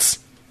favorites.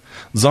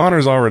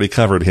 Zoner's already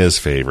covered his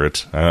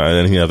favorite.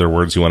 Any other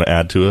words you want to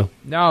add to it?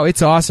 No,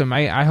 it's awesome.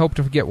 I hope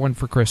to get one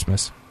for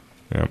Christmas.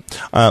 Yeah,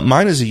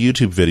 mine is a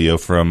YouTube video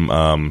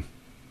from.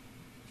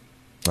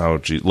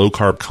 Low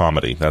Carb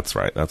Comedy. That's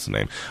right. That's the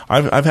name.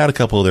 I've had a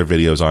couple of their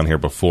videos on here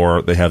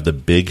before. They have the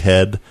Big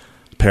Head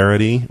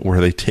parody where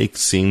they take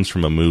scenes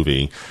from a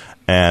movie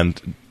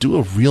and do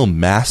a real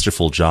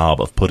masterful job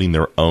of putting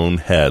their own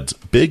heads,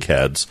 big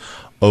heads,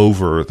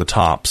 over the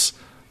tops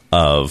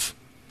of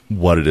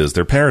what it is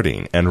they're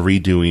parodying and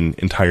redoing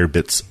entire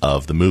bits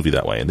of the movie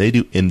that way. And they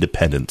do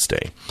Independence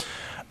Day.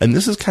 And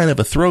this is kind of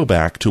a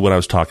throwback to what I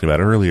was talking about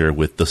earlier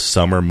with the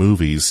summer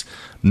movies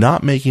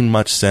not making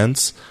much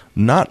sense,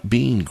 not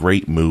being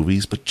great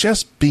movies, but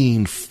just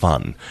being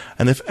fun.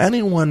 And if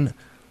anyone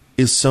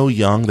is so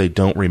young they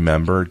don't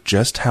remember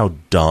just how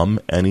dumb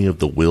any of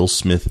the Will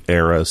Smith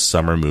era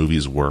summer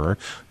movies were,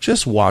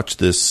 just watch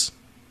this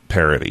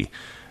parody,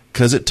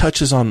 because it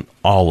touches on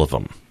all of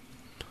them.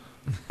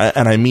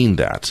 And I mean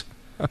that.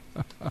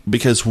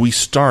 Because we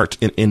start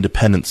in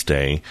Independence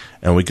Day,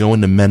 and we go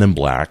into Men in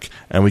Black,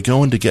 and we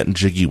go into Getting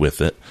Jiggy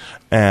with It,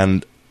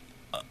 and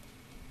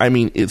I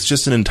mean, it's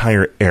just an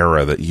entire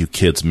era that you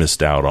kids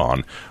missed out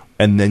on.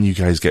 And then you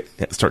guys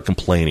start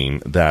complaining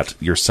that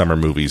your summer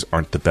movies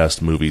aren't the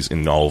best movies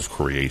in all of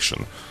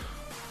creation.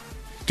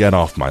 Get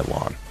off my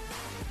lawn.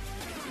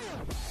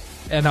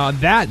 And on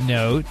that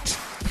note...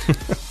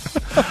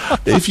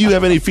 If you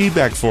have any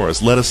feedback for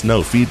us, let us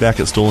know.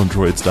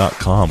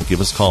 Feedback@stolendroids.com. Give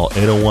us a call,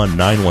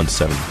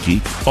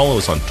 801-917-GEEK. Follow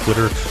us on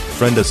Twitter.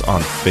 Friend us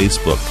on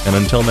Facebook. And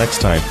until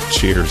next time,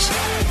 cheers.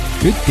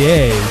 Good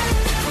day.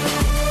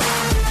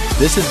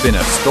 This has been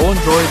a Stolen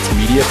Droids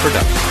Media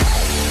production.